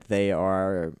be that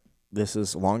this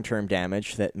is long-term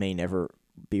damage that may never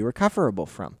be recoverable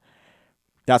from?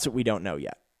 That's what we don't know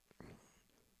yet.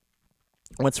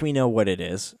 Once we know what it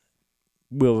is,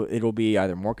 it'll be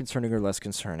either more concerning or less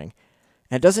concerning.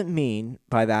 And it doesn't mean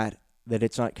by that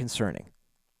it's not concerning.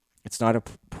 It's not a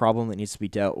problem that needs to be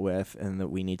dealt with and that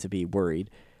we need to be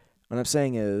worried. What I'm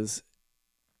saying is,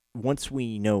 once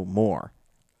we know more,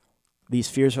 these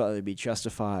fears will either be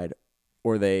justified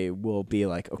or they will be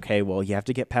like, okay, well, you have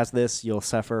to get past this, you'll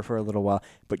suffer for a little while,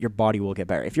 but your body will get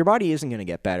better. If your body isn't going to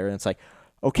get better, then it's like,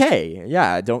 okay,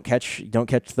 yeah, don't catch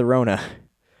the Rona.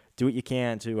 Do what you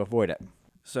can to avoid it.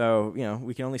 So,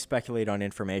 we can only speculate on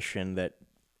information that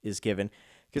is given,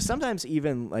 because sometimes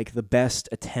even like the best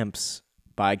attempts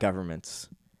by governments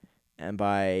and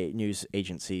by news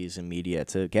agencies and media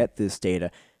to get this data,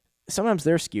 sometimes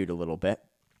they're skewed a little bit.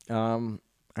 And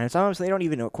sometimes they don't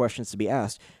even know what questions to be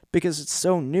asked because it's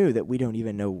so new that we don't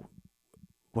even know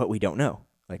what we don't know.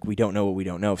 Like, we don't know what we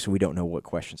don't know, so we don't know what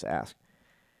questions to ask.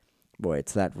 Boy,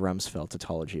 it's that Rumsfeld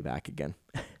tautology back again.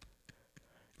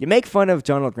 You make fun of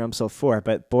Donald Rumsfeld for it,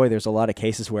 but boy, there's a lot of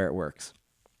cases where it works.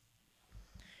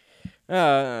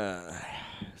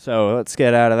 So let's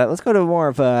get out of that. Let's go to more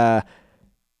of a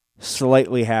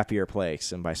slightly happier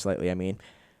place. And by slightly, I mean,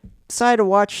 decided to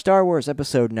watch Star Wars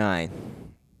Episode 9.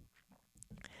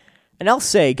 And I'll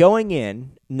say, going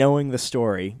in, knowing the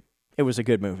story, it was a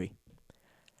good movie.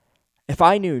 If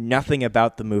I knew nothing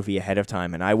about the movie ahead of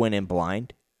time and I went in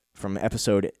blind from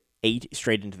Episode 8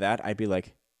 straight into that, I'd be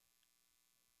like,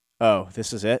 oh,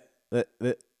 this is it?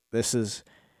 This is...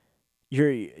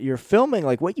 You're filming,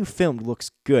 like, what you filmed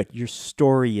looks good. Your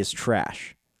story is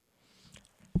trash.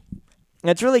 And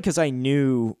it's really because I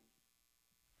knew,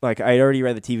 like, I'd already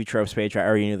read the TV tropes page. I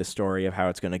already knew the story of how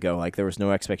it's going to go. Like, there was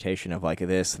no expectation of, like,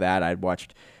 this, that. I'd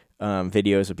watched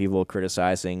videos of people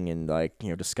criticizing and, like,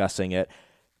 discussing it.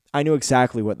 I knew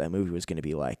exactly what that movie was going to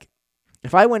be like.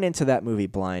 If I went into that movie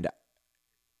blind,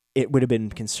 it would have been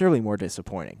considerably more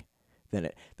disappointing than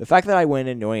it. The fact that I went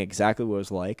in knowing exactly what it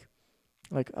was like,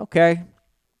 okay,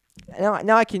 now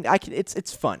I can.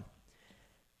 It's fun.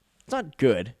 It's not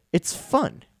good. It's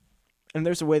fun, and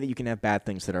there's a way that you can have bad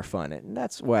things that are fun, and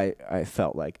that's why I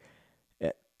felt like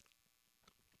it.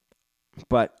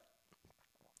 but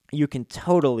you can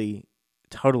totally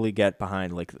get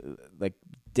behind like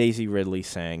Daisy Ridley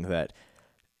saying that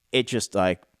it just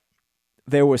like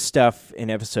there was stuff in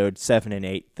episode 7 and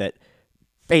 8 that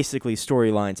basically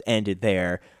storylines ended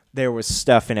there. There was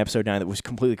stuff in episode 9 that was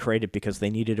completely created because they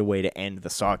needed a way to end the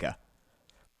saga,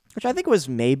 which I think was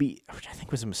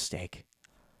a mistake.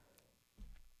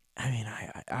 I mean,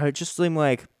 I just seem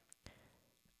like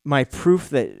my proof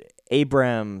that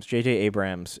J.J.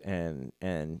 Abrams,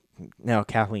 and now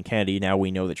Kathleen Kennedy. Now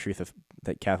we know the truth of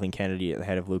that Kathleen Kennedy, at the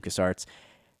head of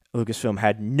Lucasfilm,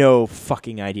 had no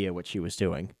fucking idea what she was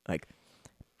doing. Like,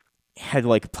 had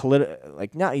like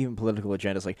not even political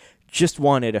agendas. Like, just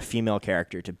wanted a female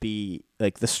character to be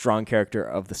like the strong character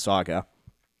of the saga,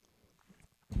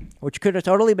 which could have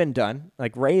totally been done.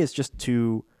 Like, Rey is just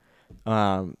too,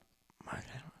 what's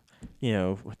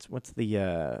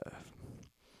the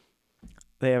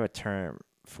they have a term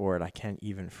for it. I can't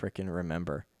even frickin'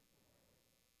 remember.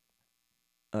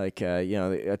 Like,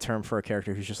 a term for a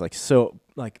character who's just like so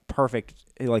like perfect.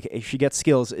 Like, she gets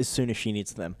skills as soon as she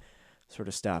needs them, sort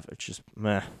of stuff. It's just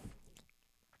meh.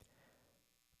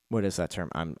 What is that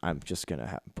term? I'm just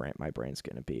gonna my brain's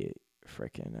gonna be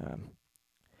frickin'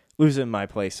 losing my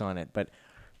place on it. But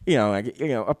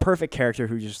a perfect character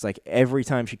who just like every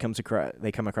time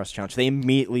they come across a challenge, they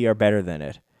immediately are better than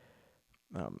it.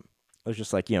 It was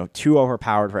just like, too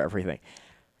overpowered for everything.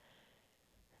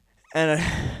 And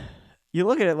you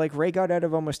look at it, like, Rey got out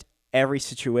of almost every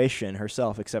situation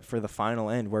herself except for the final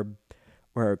end where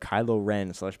Kylo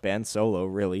Ren / Ben Solo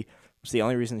really was the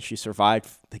only reason she survived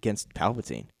against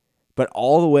Palpatine. But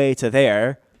all the way to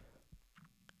there,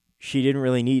 she didn't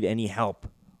really need any help.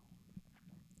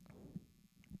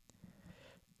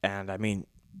 And I mean,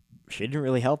 she didn't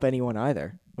really help anyone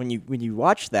either. When you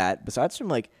watch that, besides from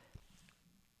like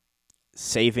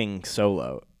saving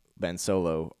Ben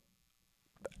Solo,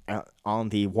 on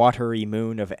the watery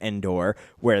moon of Endor,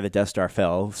 where the Death Star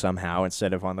fell somehow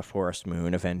instead of on the forest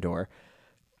moon of Endor,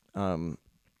 like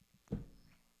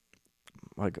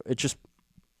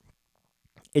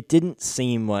it didn't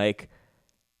seem like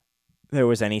there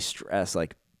was any stress.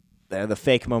 Like the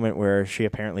fake moment where she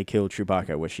apparently killed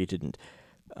Chewbacca, which she didn't.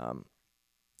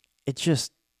 It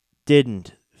just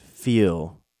didn't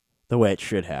feel the way it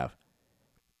should have.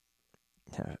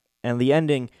 And the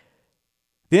ending's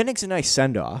a nice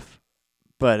send-off,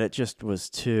 but it just was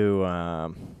too,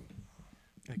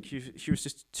 she was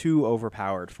just too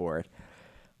overpowered for it.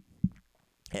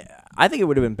 I think it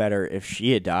would have been better if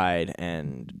she had died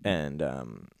and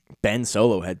Ben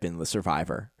Solo had been the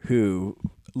survivor who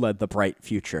led the bright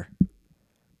future,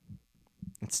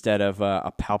 instead of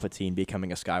a Palpatine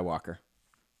becoming a Skywalker.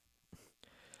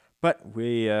 But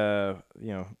people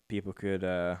could,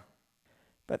 but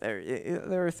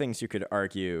there are things you could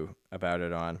argue about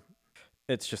it on.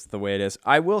 It's just the way it is.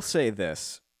 I will say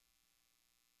this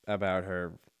about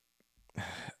her,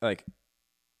 like,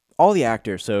 all the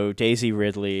actors, so Daisy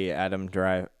Ridley, Adam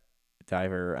Driver,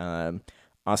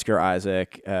 Oscar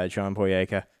Isaac, John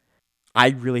Boyega, I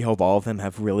really hope all of them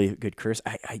have really good careers.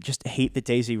 I just hate that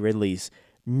Daisy Ridley's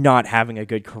not having a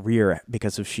good career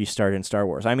because of she started in Star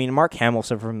Wars. I mean, Mark Hamill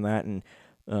suffered from that, and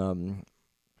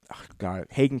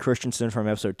Hayden Christensen from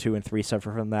episode 2 and 3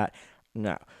 suffered from that.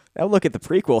 No. Now look at the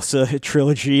prequel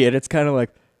trilogy, and it's kind of like,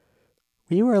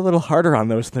 we were a little harder on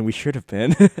those than we should have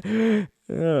been.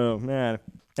 Oh, man.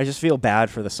 I just feel bad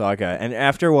for the saga. And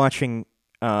after watching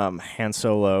Han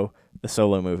Solo, the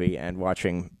Solo movie, and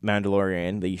watching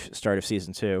Mandalorian, the start of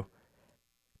season 2,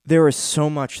 there was so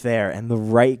much there, and the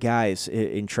right guys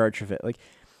in charge of it. Like,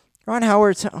 Ron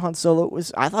Howard's Han Solo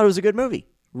I thought it was a good movie.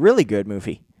 Really good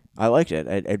movie. I liked it.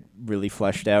 It really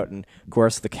fleshed out, and of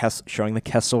course showing the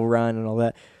Kessel Run and all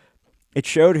that. It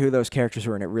showed who those characters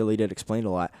were, and it really did explain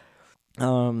a lot.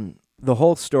 The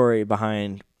whole story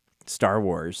behind Star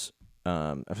Wars,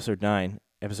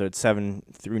 episode 7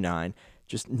 through 9,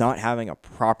 just not having a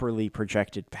properly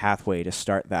projected pathway to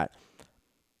start that,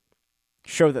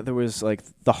 showed that there was, like,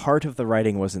 the heart of the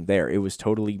writing wasn't there. It was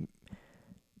totally,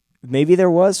 maybe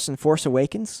there was in Force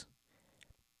Awakens,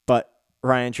 but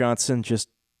Rian Johnson just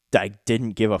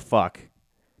didn't give a fuck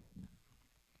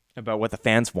about what the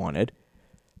fans wanted.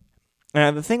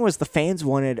 And the thing was, the fans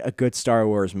wanted a good Star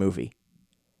Wars movie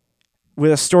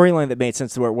with a storyline that made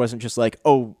sense, to where it wasn't just like,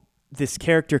 oh, this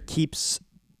character keeps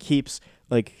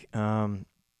like, oh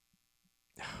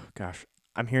gosh,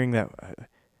 I'm hearing that.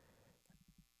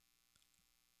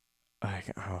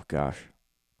 Oh gosh,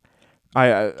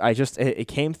 I just it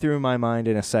came through my mind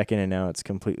in a second, and now it's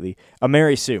completely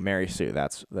Mary Sue.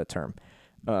 That's the term.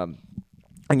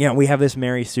 And we have this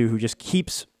Mary Sue who just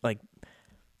keeps like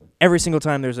every single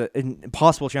time there's an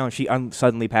impossible challenge, she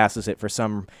suddenly passes it for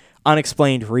some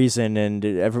unexplained reason, and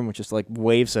everyone just like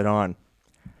waves it on.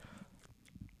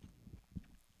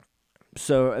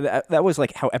 So that was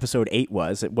like how episode 8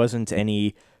 was. It wasn't any.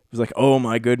 It was like, oh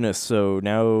my goodness, so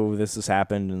now this has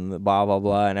happened and blah blah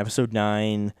blah. And episode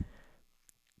 9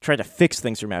 tried to fix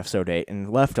things from episode 8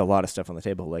 and left a lot of stuff on the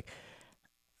table. Like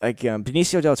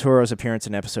Benicio del Toro's appearance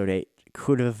in episode 8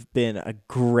 could have been a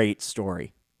great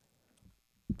story.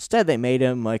 Instead, they made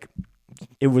him like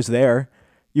it was there.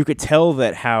 You could tell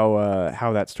that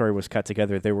how that story was cut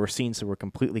together. There were scenes that were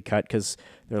completely cut because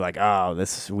they're like, oh,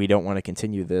 we don't want to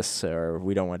continue this, or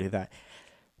we don't want to do that.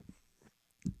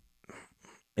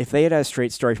 If they had a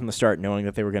straight story from the start, knowing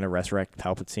that they were going to resurrect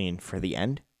Palpatine for the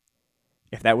end,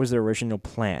 if that was their original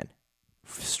plan,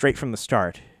 straight from the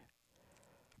start,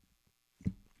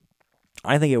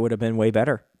 I think it would have been way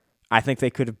better. I think they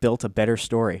could have built a better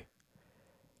story.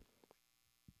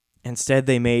 Instead,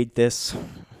 they made this,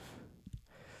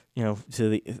 to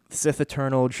the Sith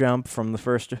Eternal jump from the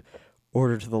First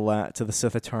Order to the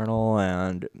Sith Eternal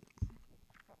and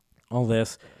all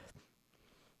this.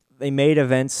 They made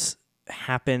events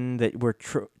happen that were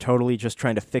totally just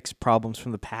trying to fix problems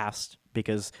from the past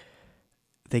because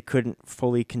they couldn't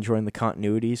fully conjoin the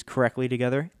continuities correctly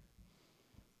together.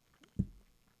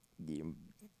 You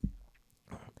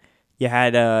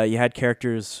had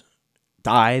characters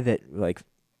die that like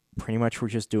pretty much were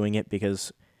just doing it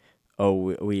because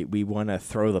we want to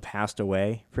throw the past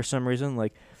away for some reason.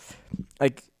 Like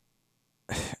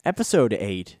episode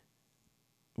 8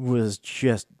 was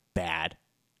just bad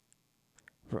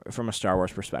from a Star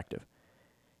Wars perspective.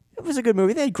 It was a good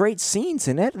movie. They had great scenes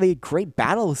in it. They had great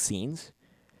battle scenes.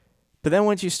 But then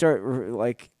once you start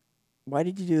like, why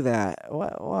did you do that?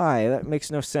 Why? That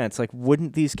makes no sense. Like,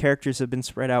 wouldn't these characters have been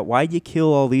spread out? Why'd you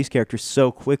kill all these characters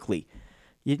so quickly?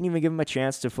 You didn't even give them a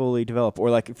chance to fully develop. Or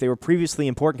like if they were previously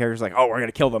important characters, like, oh, we're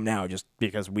gonna kill them now just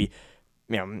because we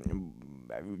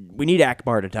need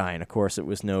Akbar to die. And of course, it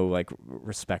was no like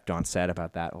respect on set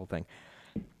about that whole thing.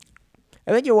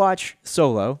 And then you watch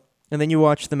Solo, and then you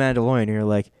watch The Mandalorian, and you're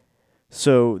like,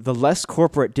 so the less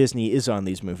corporate Disney is on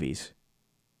these movies,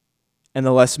 and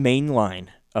the less mainline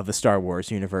of the Star Wars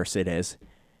universe it is,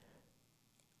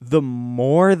 the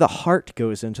more the heart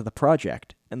goes into the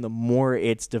project, and the more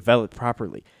it's developed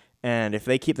properly. And if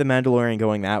they keep The Mandalorian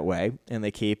going that way, and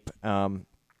they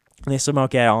somehow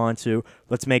get on to,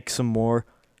 let's make some more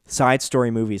side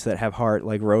story movies that have heart,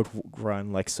 like Rogue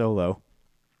One, like Solo,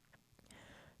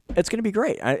 it's going to be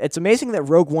great. It's amazing that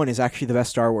Rogue One is actually the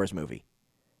best Star Wars movie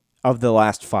of the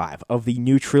last 5, of the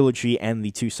new trilogy and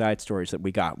the 2 side stories that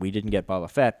we got. We didn't get Boba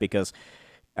Fett because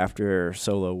after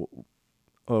Solo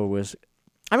was...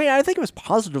 I mean, I think it was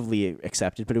positively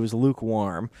accepted, but it was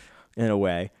lukewarm in a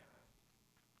way.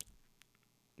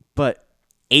 But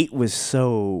 8 was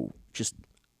so just...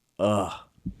 And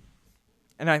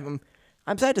I'm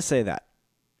sad to say that.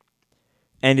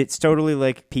 And it's totally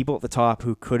like people at the top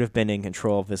who could have been in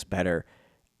control of this better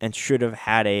and should have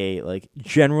had a like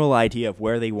general idea of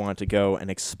where they want to go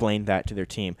and explain that to their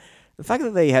team. The fact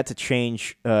that they had to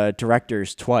change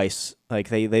directors twice, like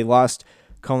they lost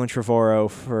Colin Trevorrow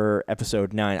for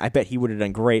episode 9. I bet he would have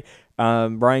done great.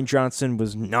 Rian Johnson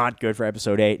was not good for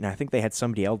episode 8, and I think they had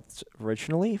somebody else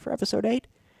originally for episode 8.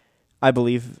 I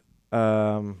believe it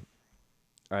was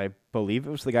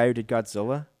the guy who did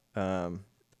Godzilla.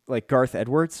 Like Garth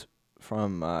Edwards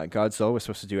from Godzilla was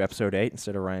supposed to do episode 8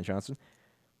 instead of Rian Johnson.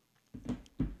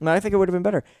 And I think it would have been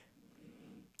better.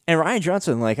 And Rian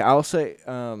Johnson, like I'll say,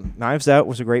 Knives Out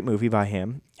was a great movie by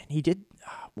him. And he did,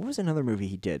 what was another movie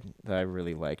he did that I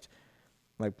really liked?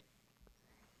 Like,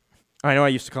 I know I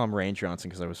used to call him Rain Johnson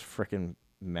because I was freaking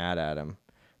mad at him.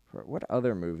 What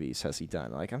other movies has he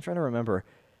done? Like, I'm trying to remember.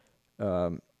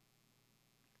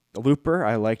 Looper,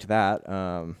 I liked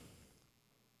that.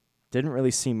 Didn't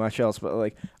really see much else, but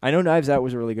like I know Knives Out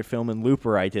was a really good film, and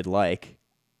Looper I did like,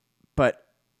 but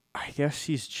I guess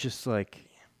he's just like,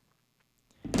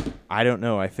 I don't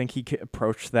know. I think he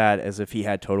approached that as if he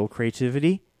had total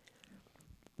creativity,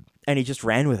 and he just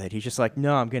ran with it. He's just like,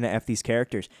 no, I'm gonna F these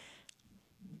characters.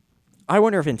 I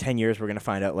wonder if in 10 years we're gonna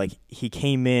find out like he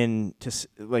came in to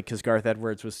like because Garth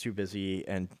Edwards was too busy,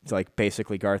 and like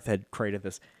basically Garth had created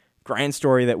this grand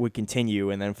story that would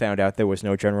continue, and then found out there was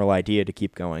no general idea to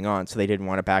keep going on, so they didn't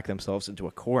want to back themselves into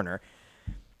a corner.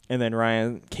 And then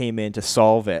Ryan came in to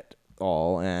solve it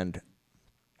all, and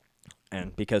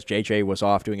because JJ was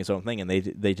off doing his own thing, and they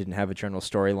didn't have a general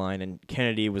storyline, and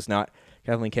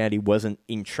Kathleen Kennedy wasn't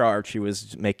in charge. She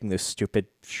was making those stupid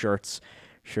shirts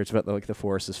about like the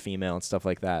Force is female and stuff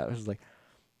like that. It was like,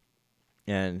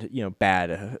 and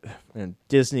bad, and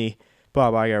Disney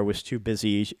Bob Iger was too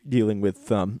busy dealing with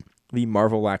the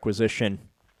Marvel acquisition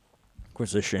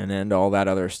and all that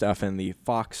other stuff and the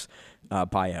Fox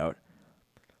buyout.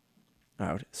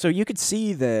 So you could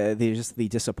see the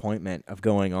disappointment of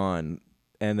going on,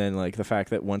 and then like the fact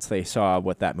that once they saw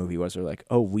what that movie was, they're like,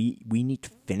 "Oh, we need to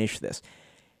finish this."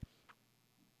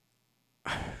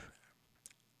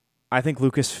 I think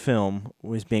Lucasfilm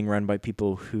was being run by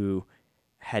people who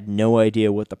had no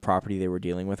idea what the property they were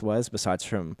dealing with was, besides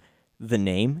from the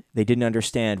name. They didn't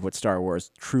understand what Star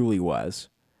Wars truly was.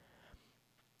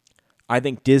 I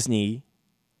think Disney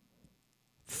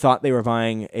thought they were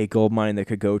buying a gold mine they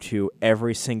could go to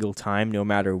every single time, no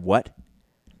matter what,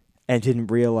 and didn't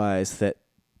realize that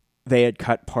they had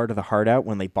cut part of the heart out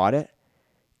when they bought it,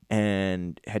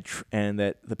 and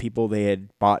that the people they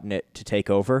had bought in it to take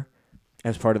over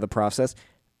as part of the process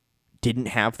didn't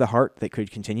have the heart that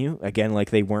could continue. Again, like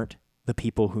they weren't the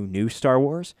people who knew Star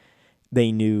Wars.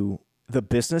 They knew the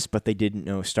business, but they didn't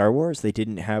know Star Wars. They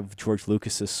didn't have George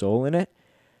Lucas's soul in it.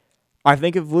 I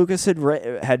think if Lucas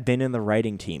had been in the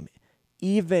writing team,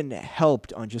 even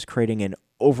helped on just creating an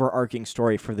overarching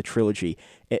story for the trilogy,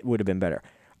 it would have been better.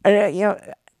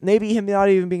 And maybe him not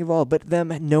even being involved, but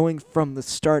them knowing from the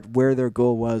start where their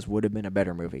goal was would have been a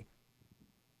better movie.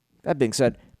 That being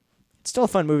said, it's still a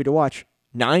fun movie to watch.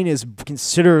 9 is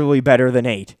considerably better than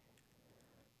 8,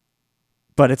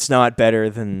 but it's not better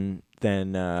than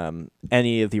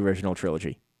any of the original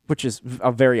trilogy, which is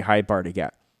a very high bar to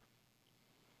get.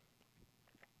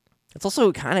 It's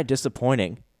also kind of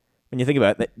disappointing when you think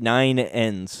about it that 9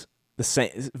 ends the same,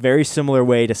 very similar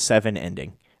way to 6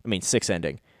 ending.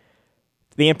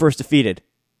 The Emperor's defeated.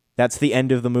 That's the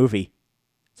end of the movie.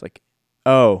 It's like,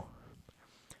 oh.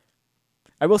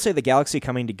 I will say the galaxy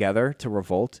coming together to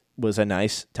revolt was a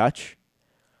nice touch.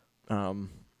 The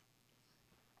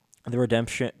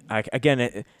redemption,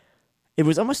 it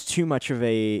was almost too much of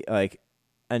a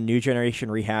new generation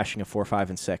rehashing of 4, 5,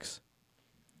 and 6.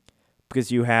 Because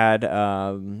you had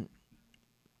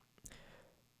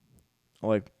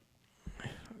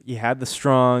you had the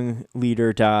strong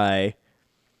leader die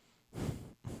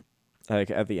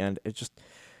at the end. They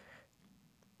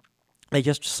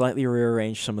just slightly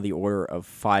rearranged some of the order of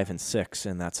 5 and 6,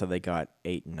 and that's how they got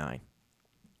 8 and 9.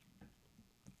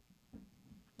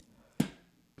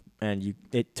 And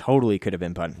it totally could have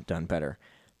been done better.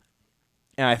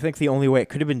 And I think the only way it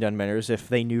could have been done better is if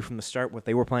they knew from the start what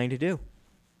they were planning to do.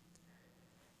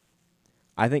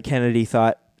 I think Kennedy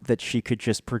thought that she could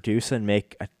just produce and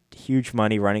make a huge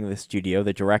money running the studio.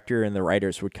 The director and the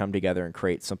writers would come together and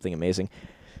create something amazing.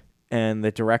 And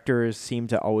the directors seemed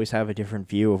to always have a different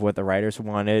view of what the writers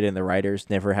wanted, and the writers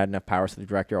never had enough power, so the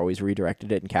director always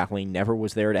redirected it, and Kathleen never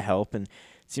was there to help. And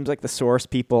it seems like the source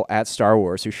people at Star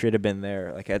Wars who should have been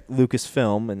there, like at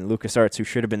Lucasfilm and LucasArts, who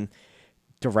should have been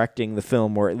directing the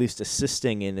film or at least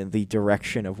assisting in the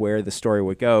direction of where the story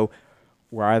would go,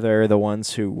 were either the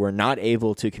ones who were not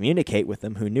able to communicate with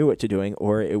them, who knew what to doing,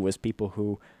 or it was people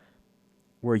who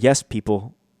were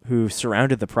people who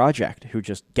surrounded the project, who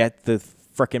just get the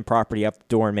frickin' property up the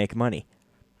door and make money.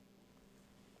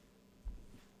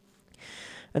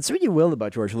 And so you will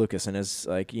about George Lucas and his,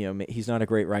 he's not a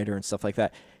great writer and stuff like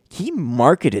that. He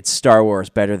marketed Star Wars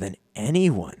better than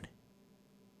anyone.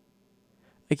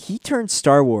 He turned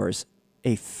Star Wars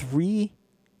a three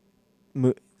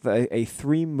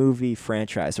movie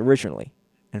franchise originally.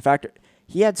 In fact,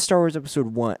 he had Star Wars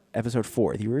Episode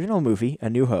 4, the original movie, A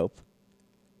New Hope,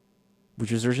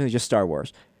 which was originally just Star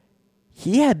Wars.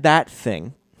 He had that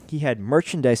thing. He had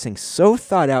merchandising so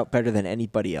thought out better than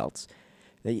anybody else.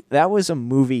 That was a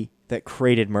movie that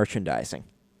created merchandising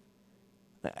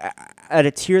at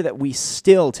a tier that we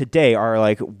still today are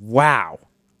like, wow,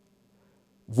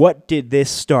 what did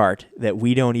this start that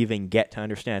we don't even get to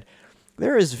understand?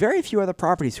 There is very few other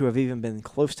properties who have even been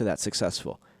close to that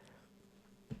successful.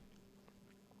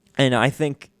 And I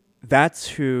think that's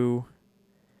who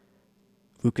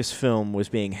Lucasfilm was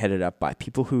being headed up by,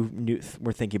 people who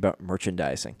were thinking about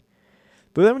merchandising.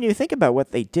 But then when you think about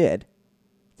what they did,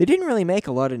 they didn't really make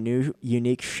a lot of new,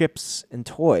 unique ships and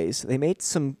toys. They made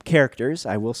some characters,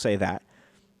 I will say that.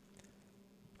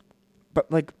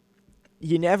 But,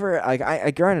 you never,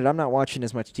 granted, I'm not watching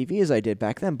as much TV as I did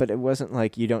back then, but it wasn't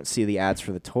like you don't see the ads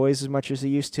for the toys as much as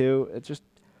you used to. It's just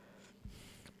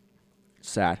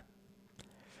sad.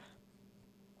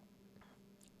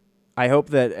 I hope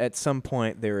that at some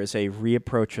point there is a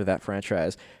reapproach of that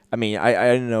franchise. I mean,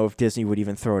 I don't know if Disney would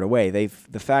even throw it away.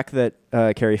 The fact that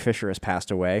Carrie Fisher has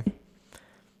passed away,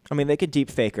 I mean, they could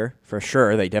deep fake her, for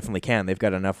sure. They definitely can. They've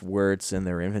got enough words in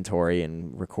their inventory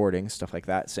and recordings, stuff like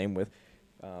that. Same with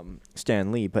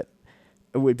Stan Lee. But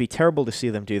it would be terrible to see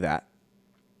them do that.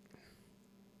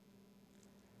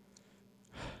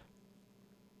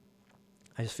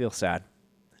 I just feel sad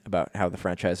about how the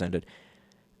franchise ended.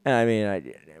 And I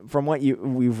mean, from what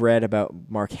we've read about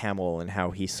Mark Hamill and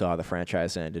how he saw the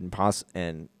franchise end, and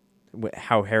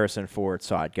how Harrison Ford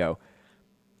saw it go,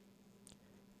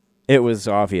 it was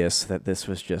obvious that this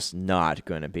was just not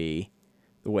going to be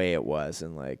the way it was.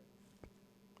 And Luke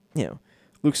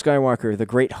Skywalker, the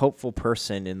great hopeful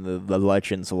person in the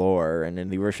Legends lore and in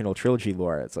the original trilogy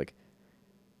lore, it's like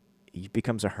he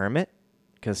becomes a hermit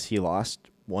because he lost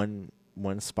one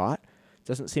spot. It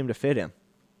doesn't seem to fit him.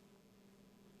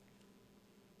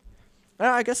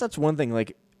 I guess that's one thing.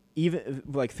 Like, even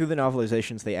like through the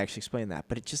novelizations, they actually explain that.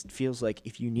 But it just feels like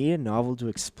if you need a novel to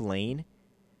explain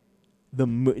the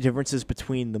differences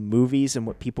between the movies and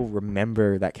what people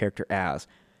remember that character as,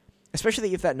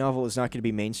 especially if that novel is not going to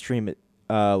be mainstream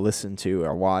listened to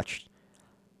or watched,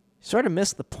 you sort of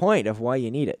miss the point of why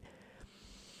you need it.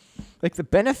 Like the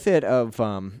benefit of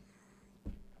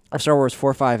Star Wars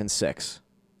 4, 5, and 6,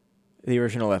 the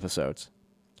original episodes,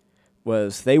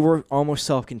 was they were almost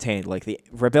self-contained. Like the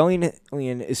rebellion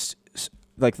is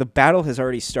like the battle has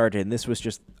already started, and this was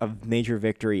just a major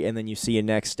victory. And then you see a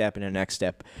next step and a next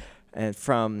step, and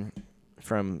from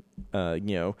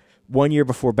 1 year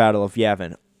before Battle of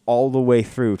Yavin all the way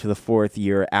through to the 4th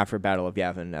year after Battle of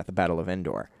Yavin at the Battle of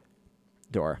Endor.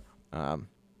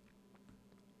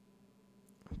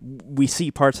 We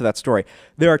see parts of that story.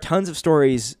 There are tons of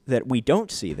stories that we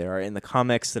don't see. There are in the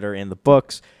comics, that are in the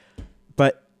books,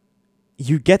 but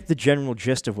you get the general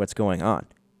gist of what's going on.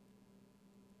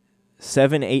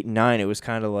 7, 8, and 9, it was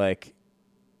kind of like,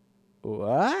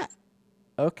 what?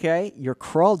 Okay, your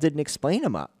crawl didn't explain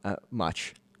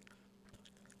much.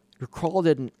 Your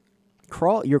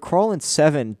crawl in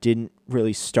 7 didn't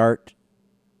really start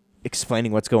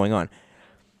explaining what's going on.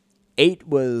 8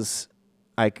 was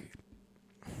like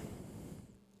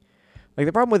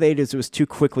the problem with 8 is it was too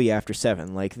quickly after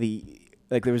 7. Like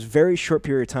there was a very short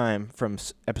period of time from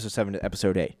episode 7 to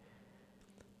episode 8.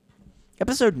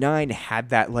 Episode 9 had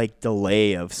that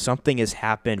delay of something has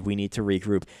happened, we need to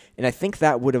regroup. And I think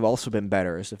that would have also been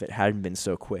better as if it hadn't been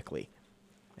so quickly.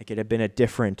 Like it had been a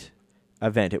different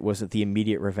event. It wasn't the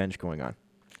immediate revenge going on.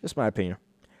 Just my opinion.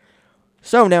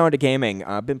 So now into gaming.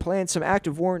 I've been playing some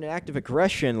Active War and Active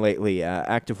Aggression lately.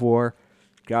 Active War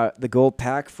got the gold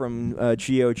pack from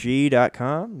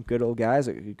GOG.com. Good old guys,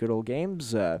 good old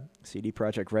games. CD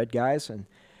Projekt Red guys. And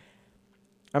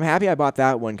I'm happy I bought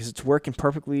that one because it's working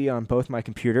perfectly on both my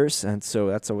computers. And so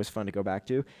that's always fun to go back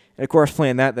to. And of course,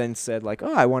 playing that then said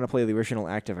I want to play the original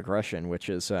Active Aggression, which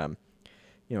is,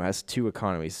 has 2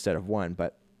 economies instead of 1.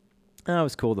 But it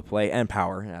was cool to play, and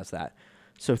Power has that.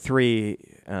 So 3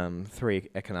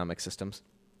 economic systems.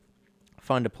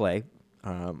 Fun to play.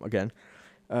 Again,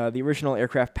 the original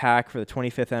aircraft pack for the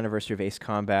 25th anniversary of Ace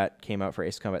Combat came out for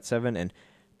Ace Combat 7, and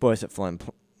boys at flying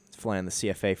the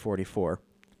CFA-44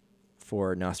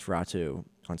 for Nosferatu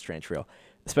on Strange Trail,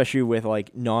 especially with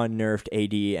non-nerfed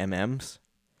ADMMs.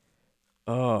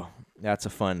 Oh, that's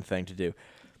a fun thing to do.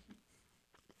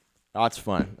 That's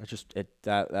fun.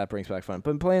 That brings back fun.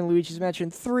 But I'm playing Luigi's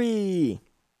Mansion 3.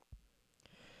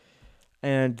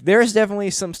 And there's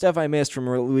definitely some stuff I missed from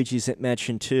Luigi's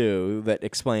Mansion 2 that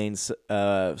explains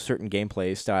certain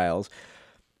gameplay styles.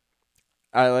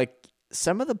 I like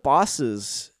some of the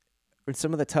bosses and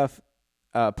some of the tough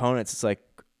opponents. It's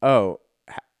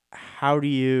how do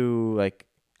you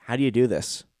do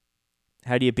this?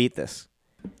 How do you beat this?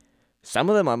 Some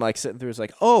of them I'm sitting through,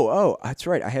 oh, that's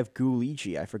right. I have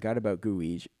Gooigi. I forgot about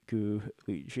Gooigi. And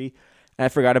I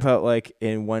forgot about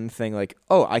in one thing,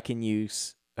 I can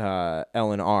use L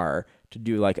and R to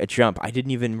do a jump. I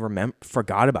didn't even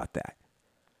forgot about that.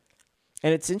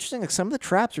 And it's interesting, some of the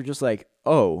traps are just they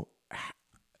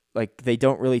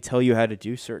don't really tell you how to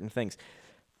do certain things.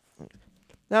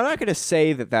 Now, I'm not going to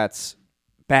say that that's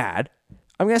bad.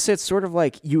 I'm going to say it's sort of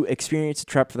you experience a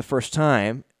trap for the first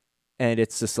time, and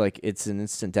it's just it's an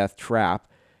instant death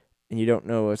trap, and you don't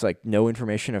know, it's no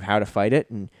information of how to fight it,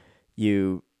 and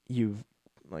you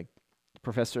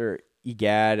Professor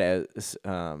Egad as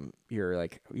your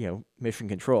mission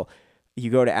control. You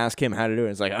go to ask him how to do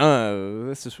it, and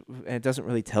it's and it doesn't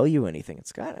really tell you anything.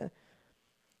 It's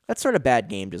that's sort of bad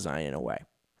game design in a way.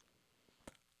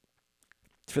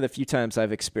 For the few times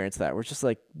I've experienced that, we're just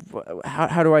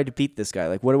how do I defeat this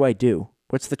guy? What do I do?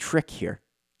 What's the trick here?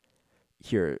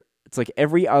 It's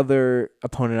every other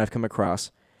opponent I've come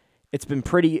across, it's been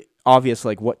pretty obvious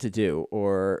what to do,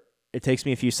 or it takes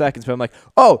me a few seconds, but I'm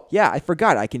oh yeah, I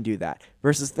forgot I can do that.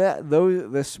 Versus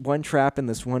this one trap and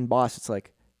this one boss, it's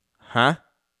huh?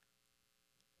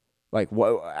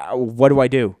 What do I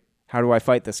do? How do I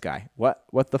fight this guy?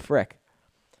 What the frick?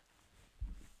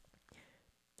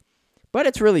 But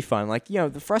it's really fun. Like,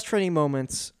 the frustrating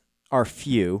moments are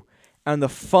few, and the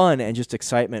fun and just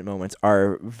excitement moments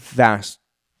are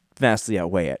vastly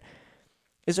outweigh it.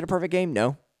 Is it a perfect game?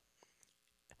 No.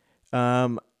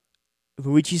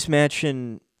 Luigi's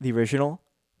Mansion, the original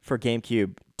for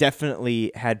GameCube,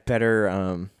 definitely had better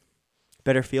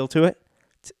feel to it,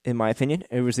 in my opinion.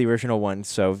 It was the original one,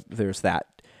 so there's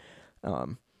that.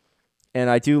 And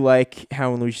I do like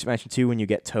how in Luigi's Mansion 2, when you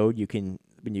get Toad,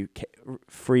 when you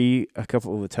free a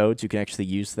couple of the Toads, you can actually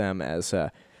use them as,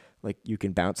 you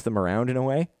can bounce them around in a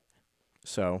way.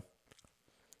 So,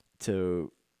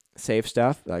 to save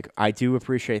stuff, I do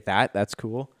appreciate that. That's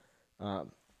cool.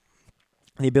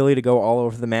 The ability to go all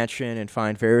over the mansion and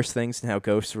find various things and how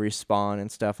ghosts respawn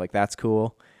and stuff, that's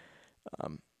cool.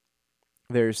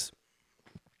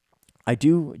 I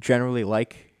do generally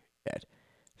like it.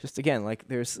 Just again,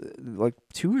 there's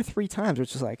 2 or 3 times where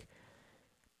it's just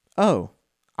oh,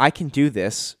 I can do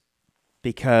this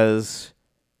because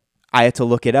I had to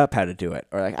look it up how to do it.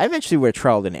 Or I eventually would have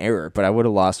trialed and error, but I would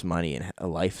have lost money and a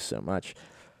life so much.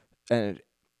 And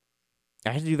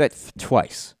I had to do that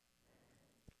twice.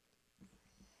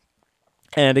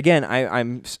 And again,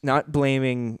 I'm not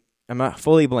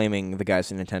fully blaming the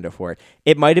guys at Nintendo for it.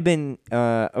 It might have been,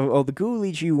 the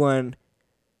Gooigi one,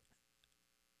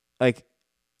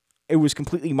 it was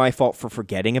completely my fault for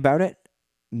forgetting about it,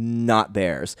 not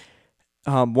theirs.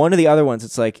 One of the other ones,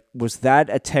 it's was that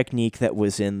a technique that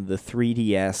was in the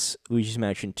 3DS Luigi's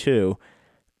Mansion 2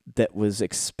 that was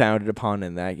expounded upon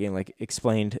in that game,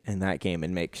 explained in that game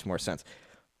and makes more sense?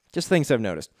 Just things I've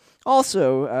noticed.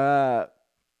 Also,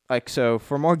 so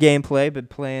for more gameplay, been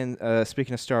playing,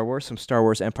 speaking of Star Wars, some Star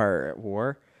Wars Empire at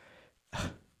War.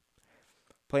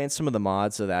 Playing some of the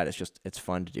mods of that it's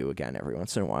fun to do again every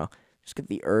once in a while. Just get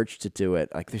the urge to do it.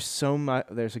 There's so much,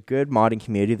 there's a good modding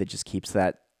community that just keeps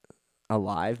that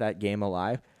game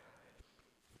alive.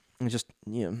 I'm just,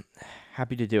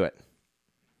 happy to do it.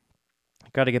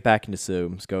 Got to get back into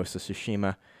some Ghost of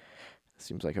Tsushima.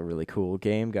 Seems like a really cool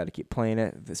game. Got to keep playing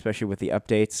it, especially with the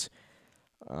updates.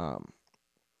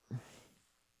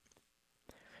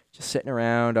 Just sitting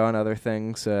around on other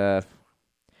things.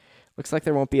 Looks like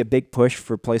there won't be a big push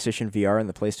for PlayStation VR and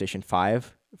the PlayStation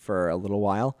 5 for a little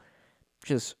while,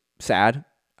 which is sad.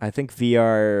 I think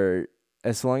VR,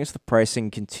 as long as the pricing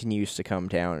continues to come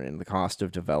down and the cost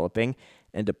of developing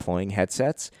and deploying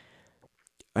headsets,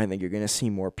 I think you're going to see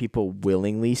more people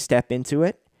willingly step into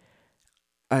it.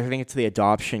 I think it's the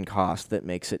adoption cost that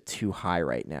makes it too high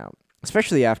right now,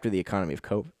 especially after the economy of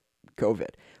COVID.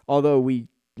 Although we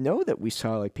know that we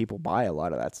saw people buy a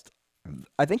lot of that stuff.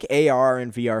 I think AR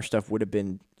and VR stuff would have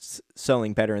been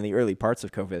selling better in the early parts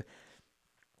of COVID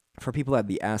for people who had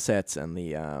the assets and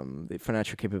the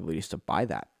financial capabilities to buy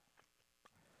that.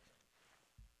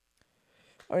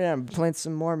 Oh yeah, I'm playing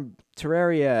some more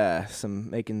Terraria,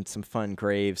 making some fun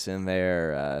graves in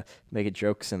there, making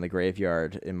jokes in the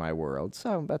graveyard in my world.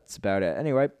 So that's about it.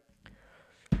 Anyway,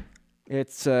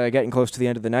 it's getting close to the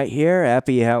end of the night here.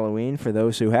 Happy Halloween for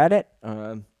those who had it.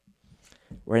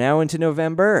 We're now into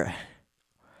November.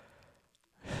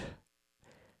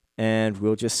 And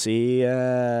we'll just see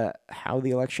how the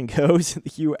election goes in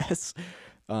the U.S.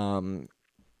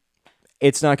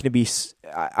 It's not going to be...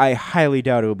 I highly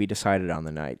doubt it will be decided on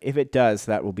the night. If it does,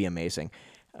 that will be amazing.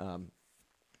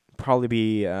 Probably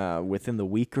be within the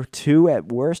week or two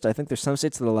at worst. I think there's some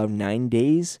states that allow 9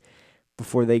 days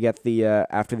before they get the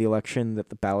after the election that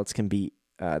the ballots can be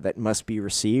that must be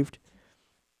received.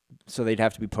 So they'd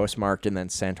have to be postmarked and then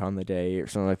sent on the day or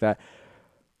something like that.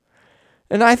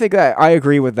 And I think I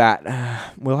agree with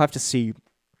that. We'll have to see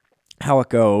how it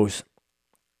goes.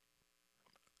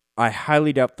 I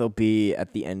highly doubt there'll be,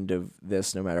 at the end of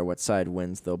this, no matter what side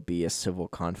wins, there'll be a civil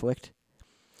conflict.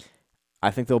 I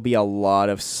think there'll be a lot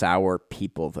of sour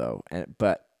people, though.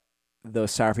 But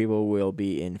those sour people will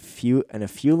be in a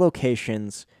few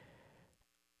locations.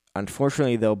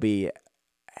 Unfortunately, they'll be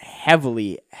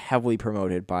heavily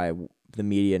promoted by the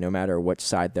media, no matter which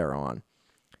side they're on.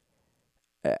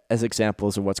 As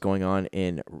examples of what's going on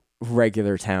in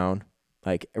regular town,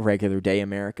 like regular day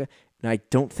America. And I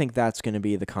don't think that's going to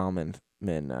be the common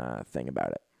thing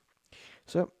about it.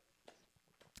 So,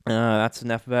 that's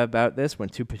enough about this. When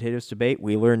two potatoes debate,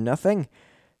 we learn nothing.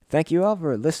 Thank you all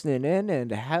for listening in,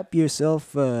 and have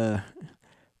yourself,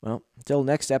 until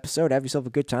next episode, have yourself a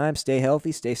good time. Stay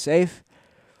healthy, stay safe.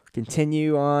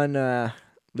 Continue on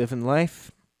living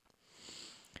life.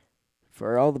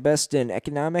 For all the best in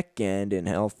economic and in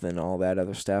health and all that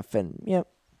other stuff. And,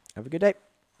 have a good day.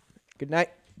 Good night.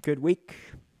 Good week.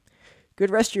 Good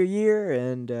rest of your year.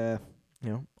 And,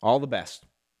 all the best.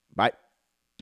 Bye.